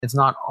 It's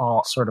not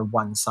all sort of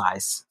one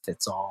size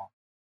fits all.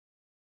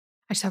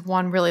 I just have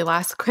one really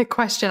last quick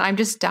question. I'm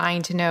just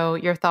dying to know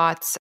your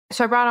thoughts.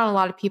 So I brought on a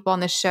lot of people on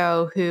this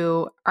show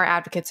who are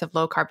advocates of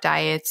low carb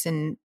diets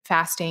and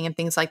fasting and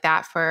things like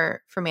that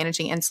for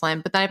managing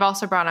insulin. But then I've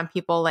also brought on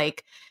people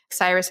like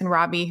Cyrus and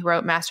Robbie, who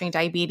wrote Mastering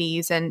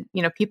Diabetes, and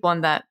people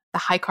in the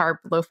high carb,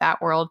 low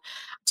fat world.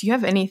 Do you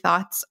have any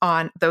thoughts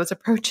on those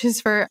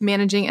approaches for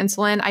managing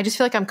insulin? I just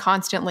feel like I'm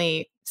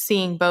constantly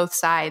seeing both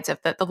sides of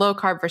the low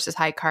carb versus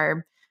high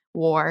carb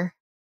war.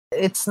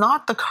 It's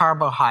not the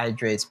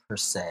carbohydrates per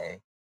se.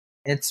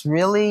 It's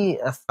really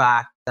a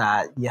fact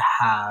that you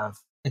have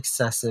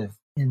excessive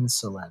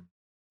insulin.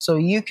 So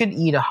you could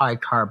eat a high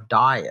carb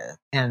diet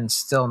and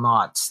still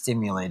not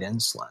stimulate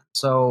insulin.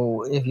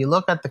 So if you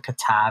look at the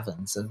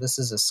Catavans, so this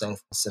is the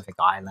South Pacific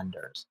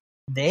Islanders,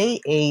 they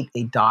ate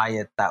a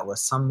diet that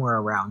was somewhere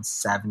around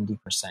 70%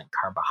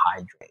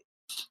 carbohydrate.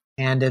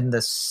 And in the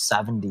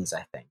 70s,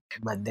 I think,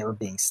 when they were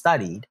being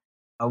studied,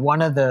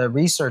 one of the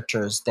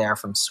researchers there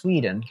from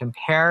Sweden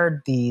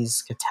compared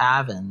these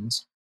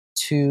Catavans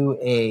to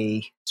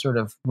a sort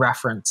of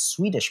reference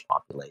Swedish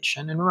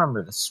population. And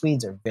remember, the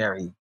Swedes are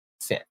very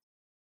fit.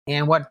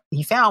 And what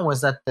he found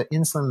was that the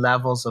insulin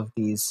levels of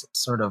these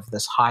sort of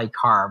this high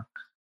carb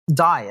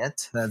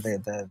diet,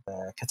 the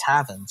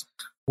Catavans,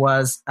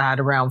 was at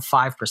around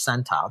 5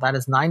 percentile. That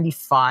is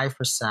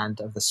 95%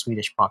 of the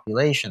Swedish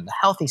population. The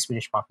healthy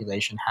Swedish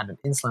population had an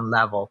insulin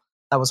level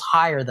that was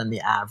higher than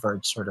the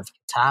average sort of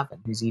Catavan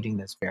who's eating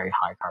this very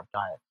high carb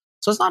diet.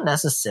 So it's not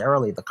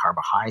necessarily the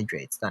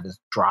carbohydrates that is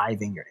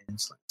driving your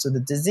insulin. So the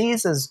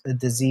disease is a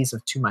disease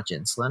of too much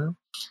insulin,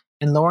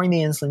 and lowering the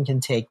insulin can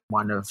take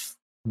one of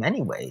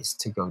many ways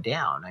to go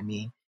down. I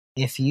mean,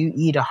 if you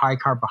eat a high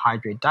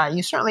carbohydrate diet,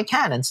 you certainly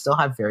can and still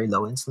have very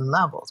low insulin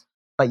levels.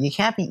 But you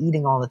can't be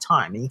eating all the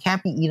time, and you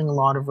can't be eating a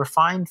lot of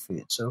refined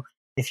food. So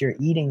if you're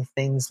eating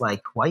things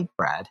like white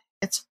bread,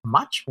 it's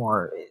much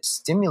more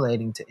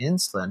stimulating to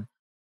insulin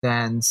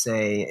than,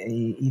 say,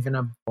 even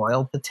a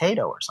boiled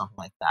potato or something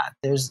like that.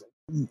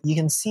 You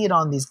can see it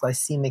on these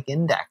glycemic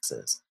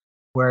indexes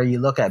where you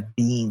look at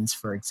beans,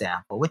 for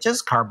example, which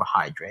is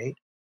carbohydrate,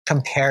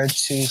 compared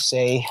to,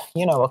 say,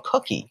 a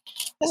cookie.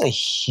 There's a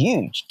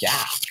huge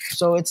gap.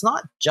 So it's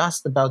not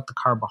just about the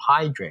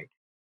carbohydrate.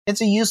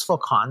 It's a useful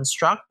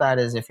construct. That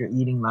is, if you're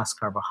eating less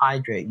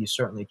carbohydrate, you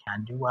certainly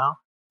can do well.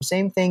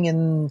 Same thing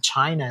in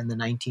China in the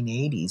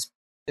 1980s.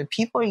 The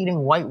people are eating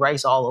white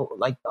rice all over,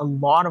 like a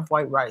lot of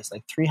white rice,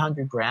 like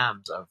 300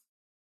 grams of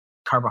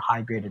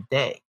carbohydrate a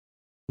day.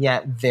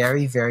 Yet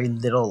very, very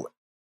little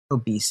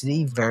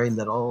obesity, very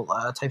little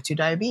type 2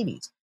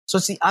 diabetes. So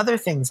it's the other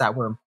things that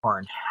were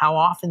important. How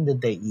often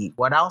did they eat?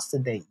 What else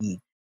did they eat?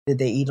 Did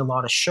they eat a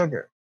lot of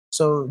sugar?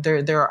 So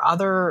there are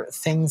other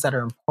things that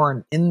are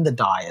important in the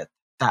diet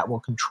that will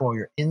control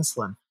your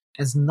insulin.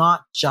 It's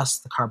not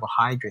just the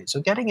carbohydrate.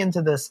 So getting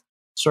into this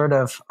sort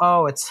of,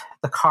 it's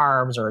the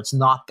carbs or it's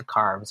not the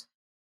carbs,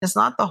 it's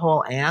not the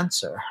whole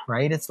answer,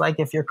 right? It's like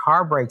if your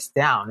car breaks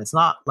down, it's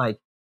not like,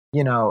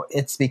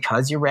 it's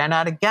because you ran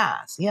out of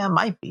gas. Yeah, it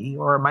might be.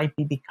 Or it might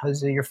be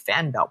because your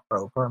fan belt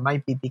broke. Or it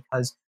might be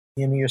because,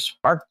 your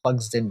spark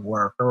plugs didn't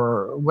work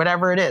or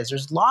whatever it is.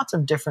 There's lots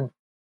of different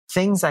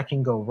things that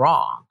can go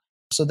wrong.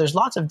 So there's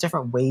lots of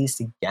different ways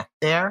to get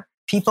there.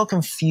 People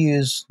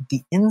confuse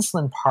the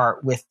insulin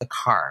part with the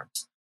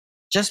carbs.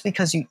 Just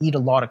because you eat a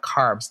lot of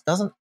carbs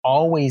doesn't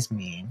always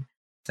mean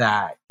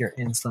that your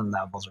insulin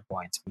levels are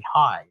going to be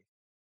high.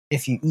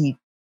 If you eat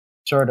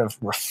sort of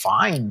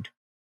refined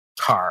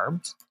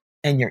carbs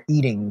and you're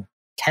eating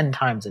 10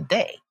 times a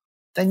day,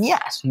 then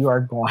yes, you are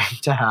going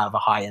to have a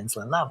high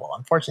insulin level.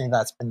 Unfortunately,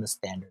 that's been the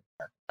standard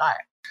American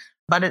diet.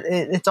 But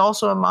it's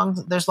also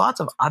there's lots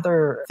of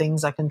other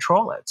things that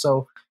control it.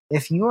 So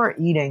if you are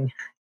eating,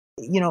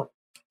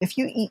 if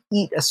you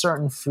eat a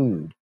certain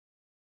food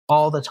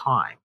all the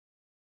time,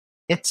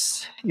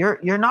 you're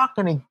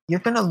going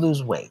to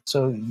lose weight.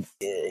 So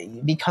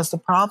because the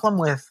problem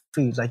with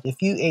foods, like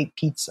if you ate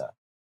pizza,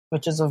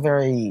 which is a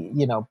very,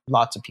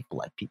 lots of people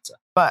like pizza,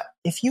 but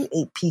if you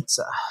ate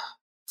pizza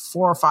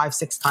 4 or 5,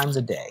 6 times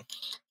a day,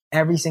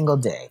 every single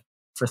day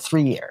for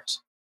 3 years,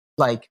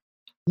 like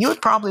you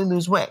would probably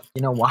lose weight.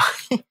 You know why?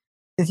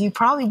 Because you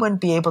probably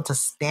wouldn't be able to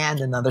stand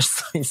another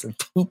slice of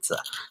pizza.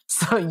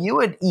 So you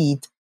would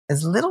eat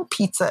as little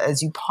pizza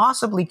as you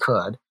possibly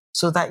could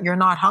so that you're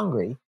not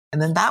hungry.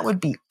 And then that would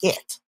be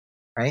it,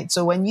 right?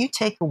 So when you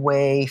take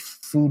away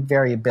food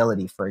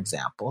variability, for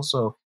example,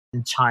 so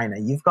in China,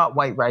 you've got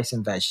white rice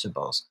and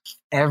vegetables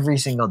every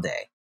single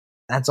day.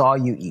 That's all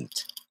you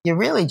eat. You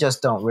really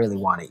just don't really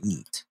want to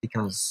eat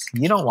because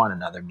you don't want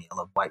another meal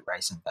of white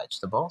rice and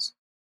vegetables.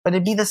 But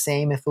it'd be the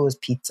same if it was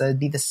pizza. It'd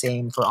be the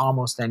same for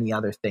almost any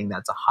other thing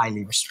that's a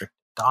highly restricted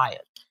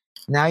diet.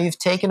 Now you've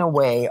taken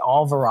away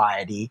all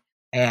variety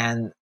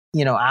and,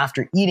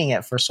 after eating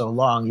it for so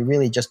long, you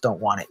really just don't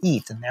want to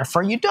eat and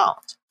therefore you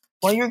don't.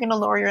 Well, you're going to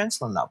lower your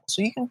insulin level.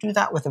 So you can do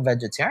that with a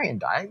vegetarian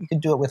diet. You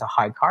could do it with a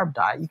high carb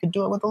diet. You could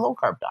do it with a low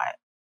carb diet.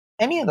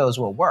 Any of those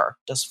will work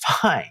just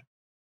fine.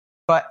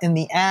 But in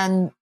the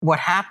end, what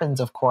happens,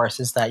 of course,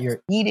 is that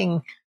you're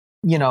eating,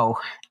 in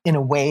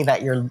a way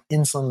that your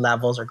insulin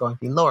levels are going to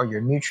be lower.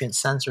 Your nutrient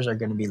sensors are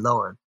going to be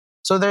lowered.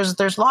 So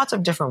there's lots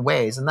of different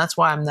ways. And that's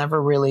why I'm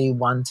never really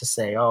one to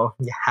say,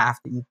 you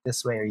have to eat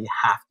this way or you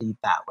have to eat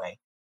that way.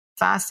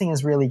 Fasting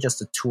is really just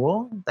a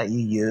tool that you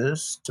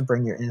use to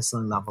bring your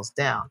insulin levels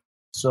down.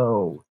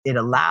 So it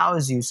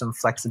allows you some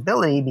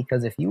flexibility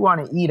because if you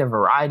want to eat a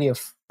variety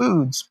of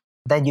foods,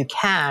 then you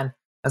can,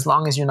 as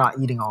long as you're not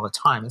eating all the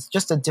time. It's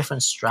just a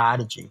different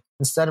strategy.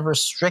 Instead of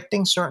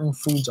restricting certain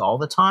foods all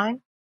the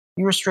time,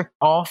 You restrict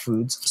all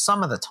foods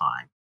some of the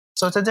time.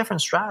 So it's a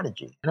different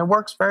strategy, and it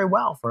works very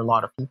well for a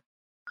lot of people.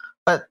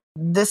 But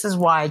this is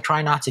why I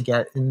try not to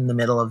get in the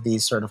middle of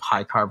these sort of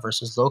high carb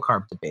versus low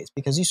carb debates,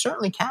 because you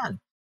certainly can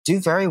do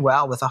very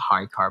well with a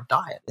high carb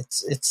diet.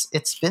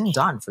 It's been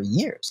done for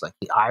years. Like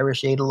the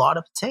Irish ate a lot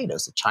of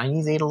potatoes, the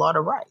Chinese ate a lot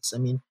of rice. I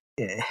mean,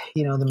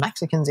 the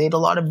Mexicans ate a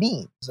lot of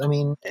beans. I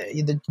mean,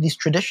 these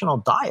traditional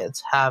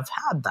diets have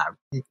had that.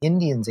 The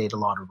Indians ate a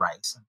lot of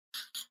rice. And,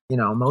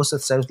 most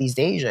of Southeast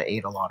Asia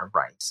ate a lot of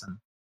rice. And,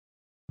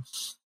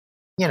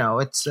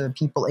 it's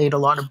people ate a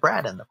lot of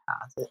bread in the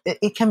past.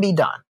 It can be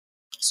done.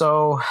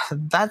 So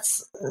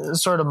that's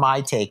sort of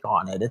my take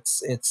on it.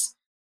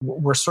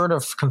 We're sort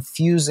of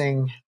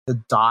confusing the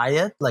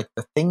diet, like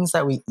the things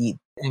that we eat,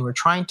 and we're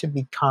trying to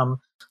become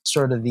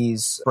sort of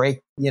these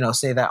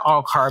say that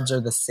all carbs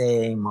are the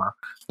same, or,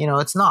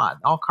 it's not.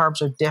 All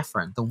carbs are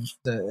different.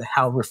 The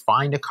how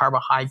refined a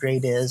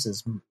carbohydrate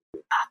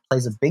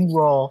plays a big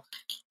role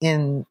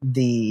in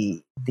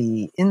the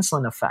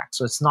insulin effect.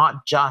 So it's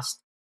not just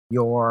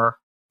your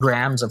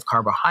grams of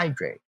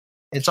carbohydrate.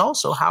 It's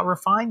also how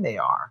refined they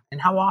are and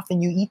how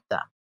often you eat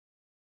them.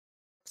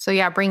 So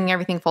yeah, bringing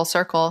everything full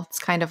circle, it's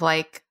kind of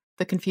like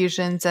the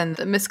confusions and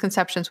the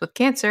misconceptions with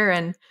cancer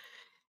and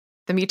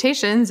the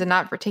mutations, and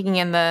not taking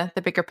in the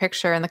bigger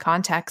picture and the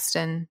context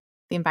and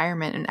the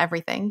environment and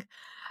everything.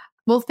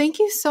 Well, thank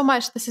you so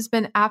much. This has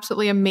been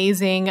absolutely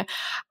amazing.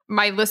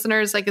 My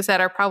listeners, like I said,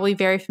 are probably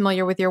very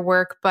familiar with your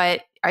work,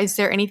 but is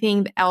there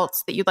anything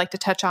else that you'd like to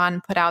touch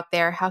on, put out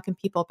there? How can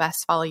people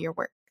best follow your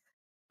work?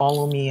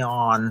 Follow me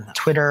on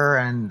Twitter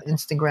and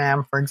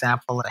Instagram, for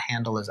example. The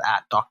handle is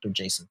at Dr.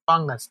 Jason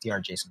Fung. That's Dr.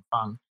 Jason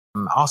Fung.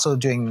 I'm also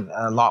doing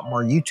a lot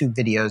more YouTube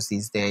videos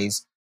these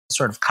days,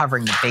 sort of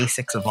covering the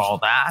basics of all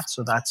that.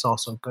 So that's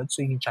also good.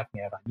 So you can check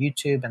me out on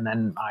YouTube. And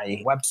then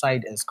my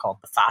website is called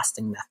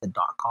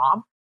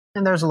thefastingmethod.com.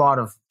 And there's a lot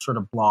of sort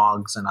of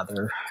blogs and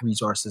other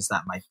resources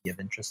that might be of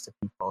interest to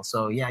people.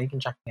 So yeah, you can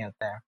check me out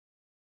there.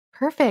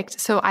 Perfect.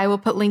 So I will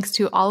put links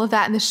to all of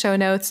that in the show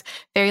notes.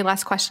 Very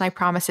last question. I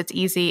promise it's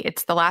easy.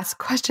 It's the last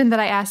question that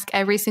I ask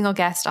every single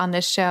guest on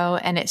this show.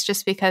 And it's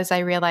just because I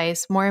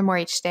realize more and more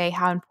each day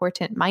how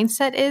important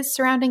mindset is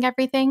surrounding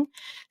everything.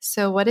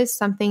 So what is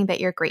something that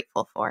you're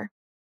grateful for?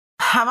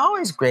 I'm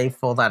always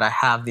grateful that I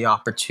have the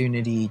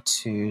opportunity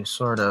to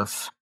sort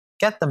of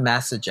get the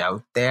message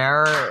out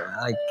there.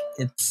 Like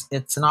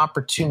it's an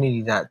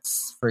opportunity that,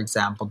 for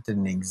example,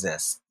 didn't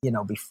exist,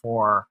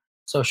 before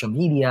social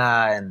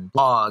media and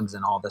blogs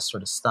and all this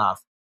sort of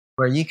stuff,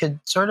 where you could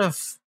sort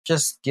of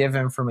just give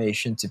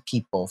information to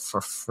people for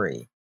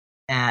free.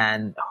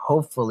 And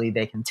hopefully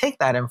they can take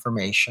that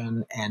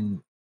information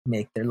and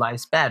make their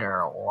lives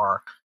better,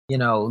 or,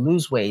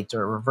 lose weight,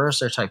 or reverse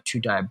their type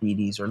 2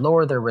 diabetes, or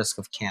lower their risk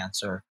of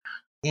cancer.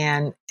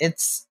 And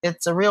it's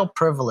a real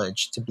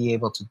privilege to be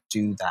able to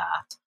do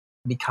that,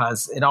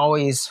 because it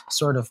always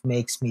sort of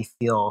makes me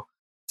feel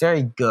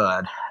very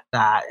good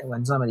that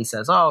when somebody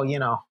says, oh,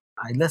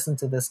 I listened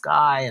to this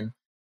guy and,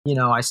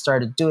 I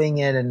started doing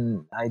it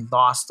and I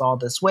lost all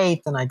this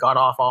weight and I got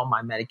off all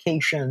my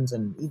medications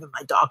and even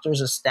my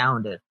doctor's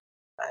astounded.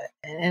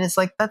 And it's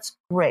like, that's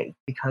great,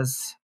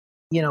 because,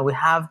 we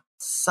have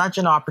such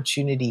an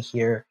opportunity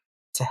here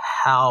to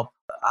help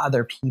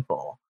other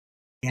people.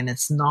 And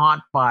it's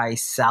not by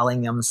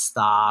selling them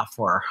stuff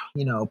or,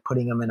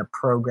 putting them in a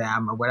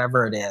program or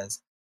whatever it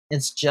is.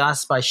 It's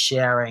just by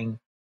sharing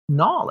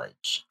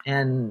knowledge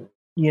and,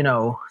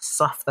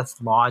 stuff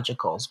that's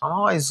logical. So I'm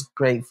always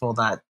grateful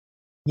that,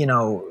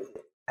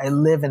 I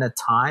live in a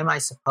time, I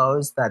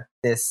suppose, that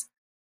this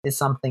is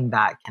something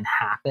that can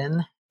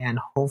happen and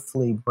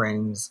hopefully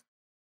brings,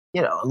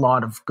 a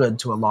lot of good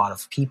to a lot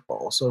of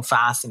people. So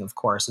fasting, of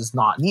course, is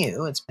not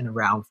new. It's been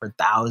around for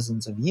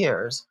thousands of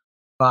years,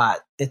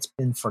 but it's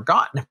been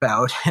forgotten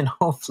about, and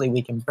hopefully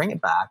we can bring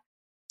it back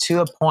to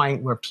a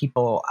point where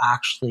people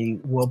actually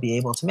will be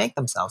able to make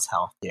themselves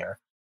healthier.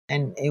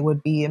 And it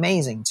would be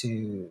amazing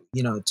to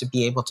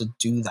be able to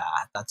do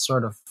that. That's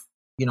sort of,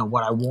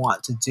 what I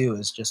want to do,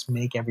 is just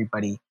make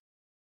everybody,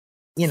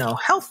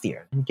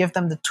 healthier and give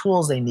them the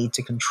tools they need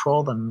to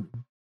control them,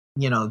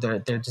 their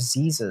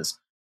diseases,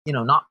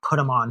 not put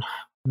them on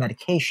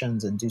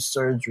medications and do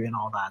surgery and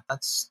all that.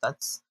 That's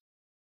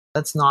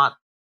not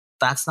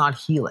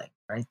healing,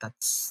 right?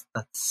 That's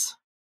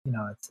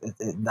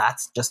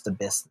just a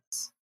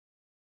business.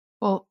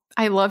 Well,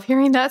 I love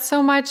hearing that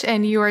so much.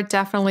 And you are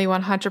definitely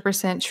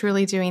 100%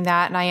 truly doing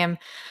that. And I am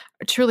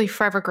truly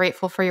forever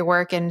grateful for your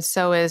work. And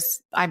so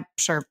is, I'm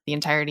sure, the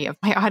entirety of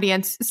my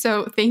audience.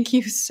 So thank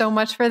you so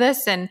much for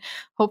this. And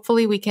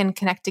hopefully we can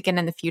connect again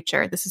in the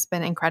future. This has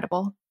been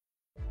incredible.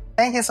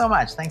 Thank you so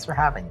much. Thanks for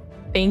having me.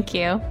 Thank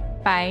you.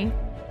 Bye.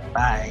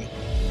 Bye.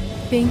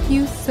 Thank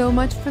you so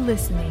much for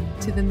listening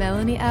to the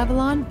Melanie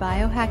Avalon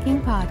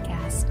Biohacking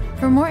Podcast.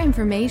 For more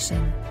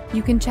information,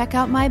 you can check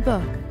out my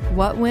book,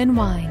 What When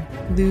Wine?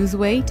 Lose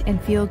weight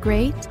and feel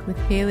great with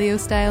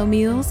paleo-style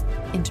meals,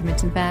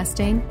 intermittent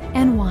fasting,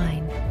 and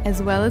wine,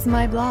 as well as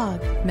my blog,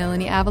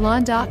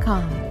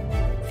 MelanieAvalon.com.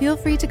 Feel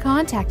free to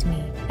contact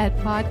me at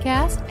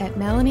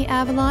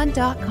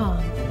podcast@MelanieAvalon.com.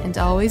 And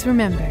always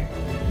remember,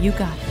 you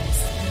got this.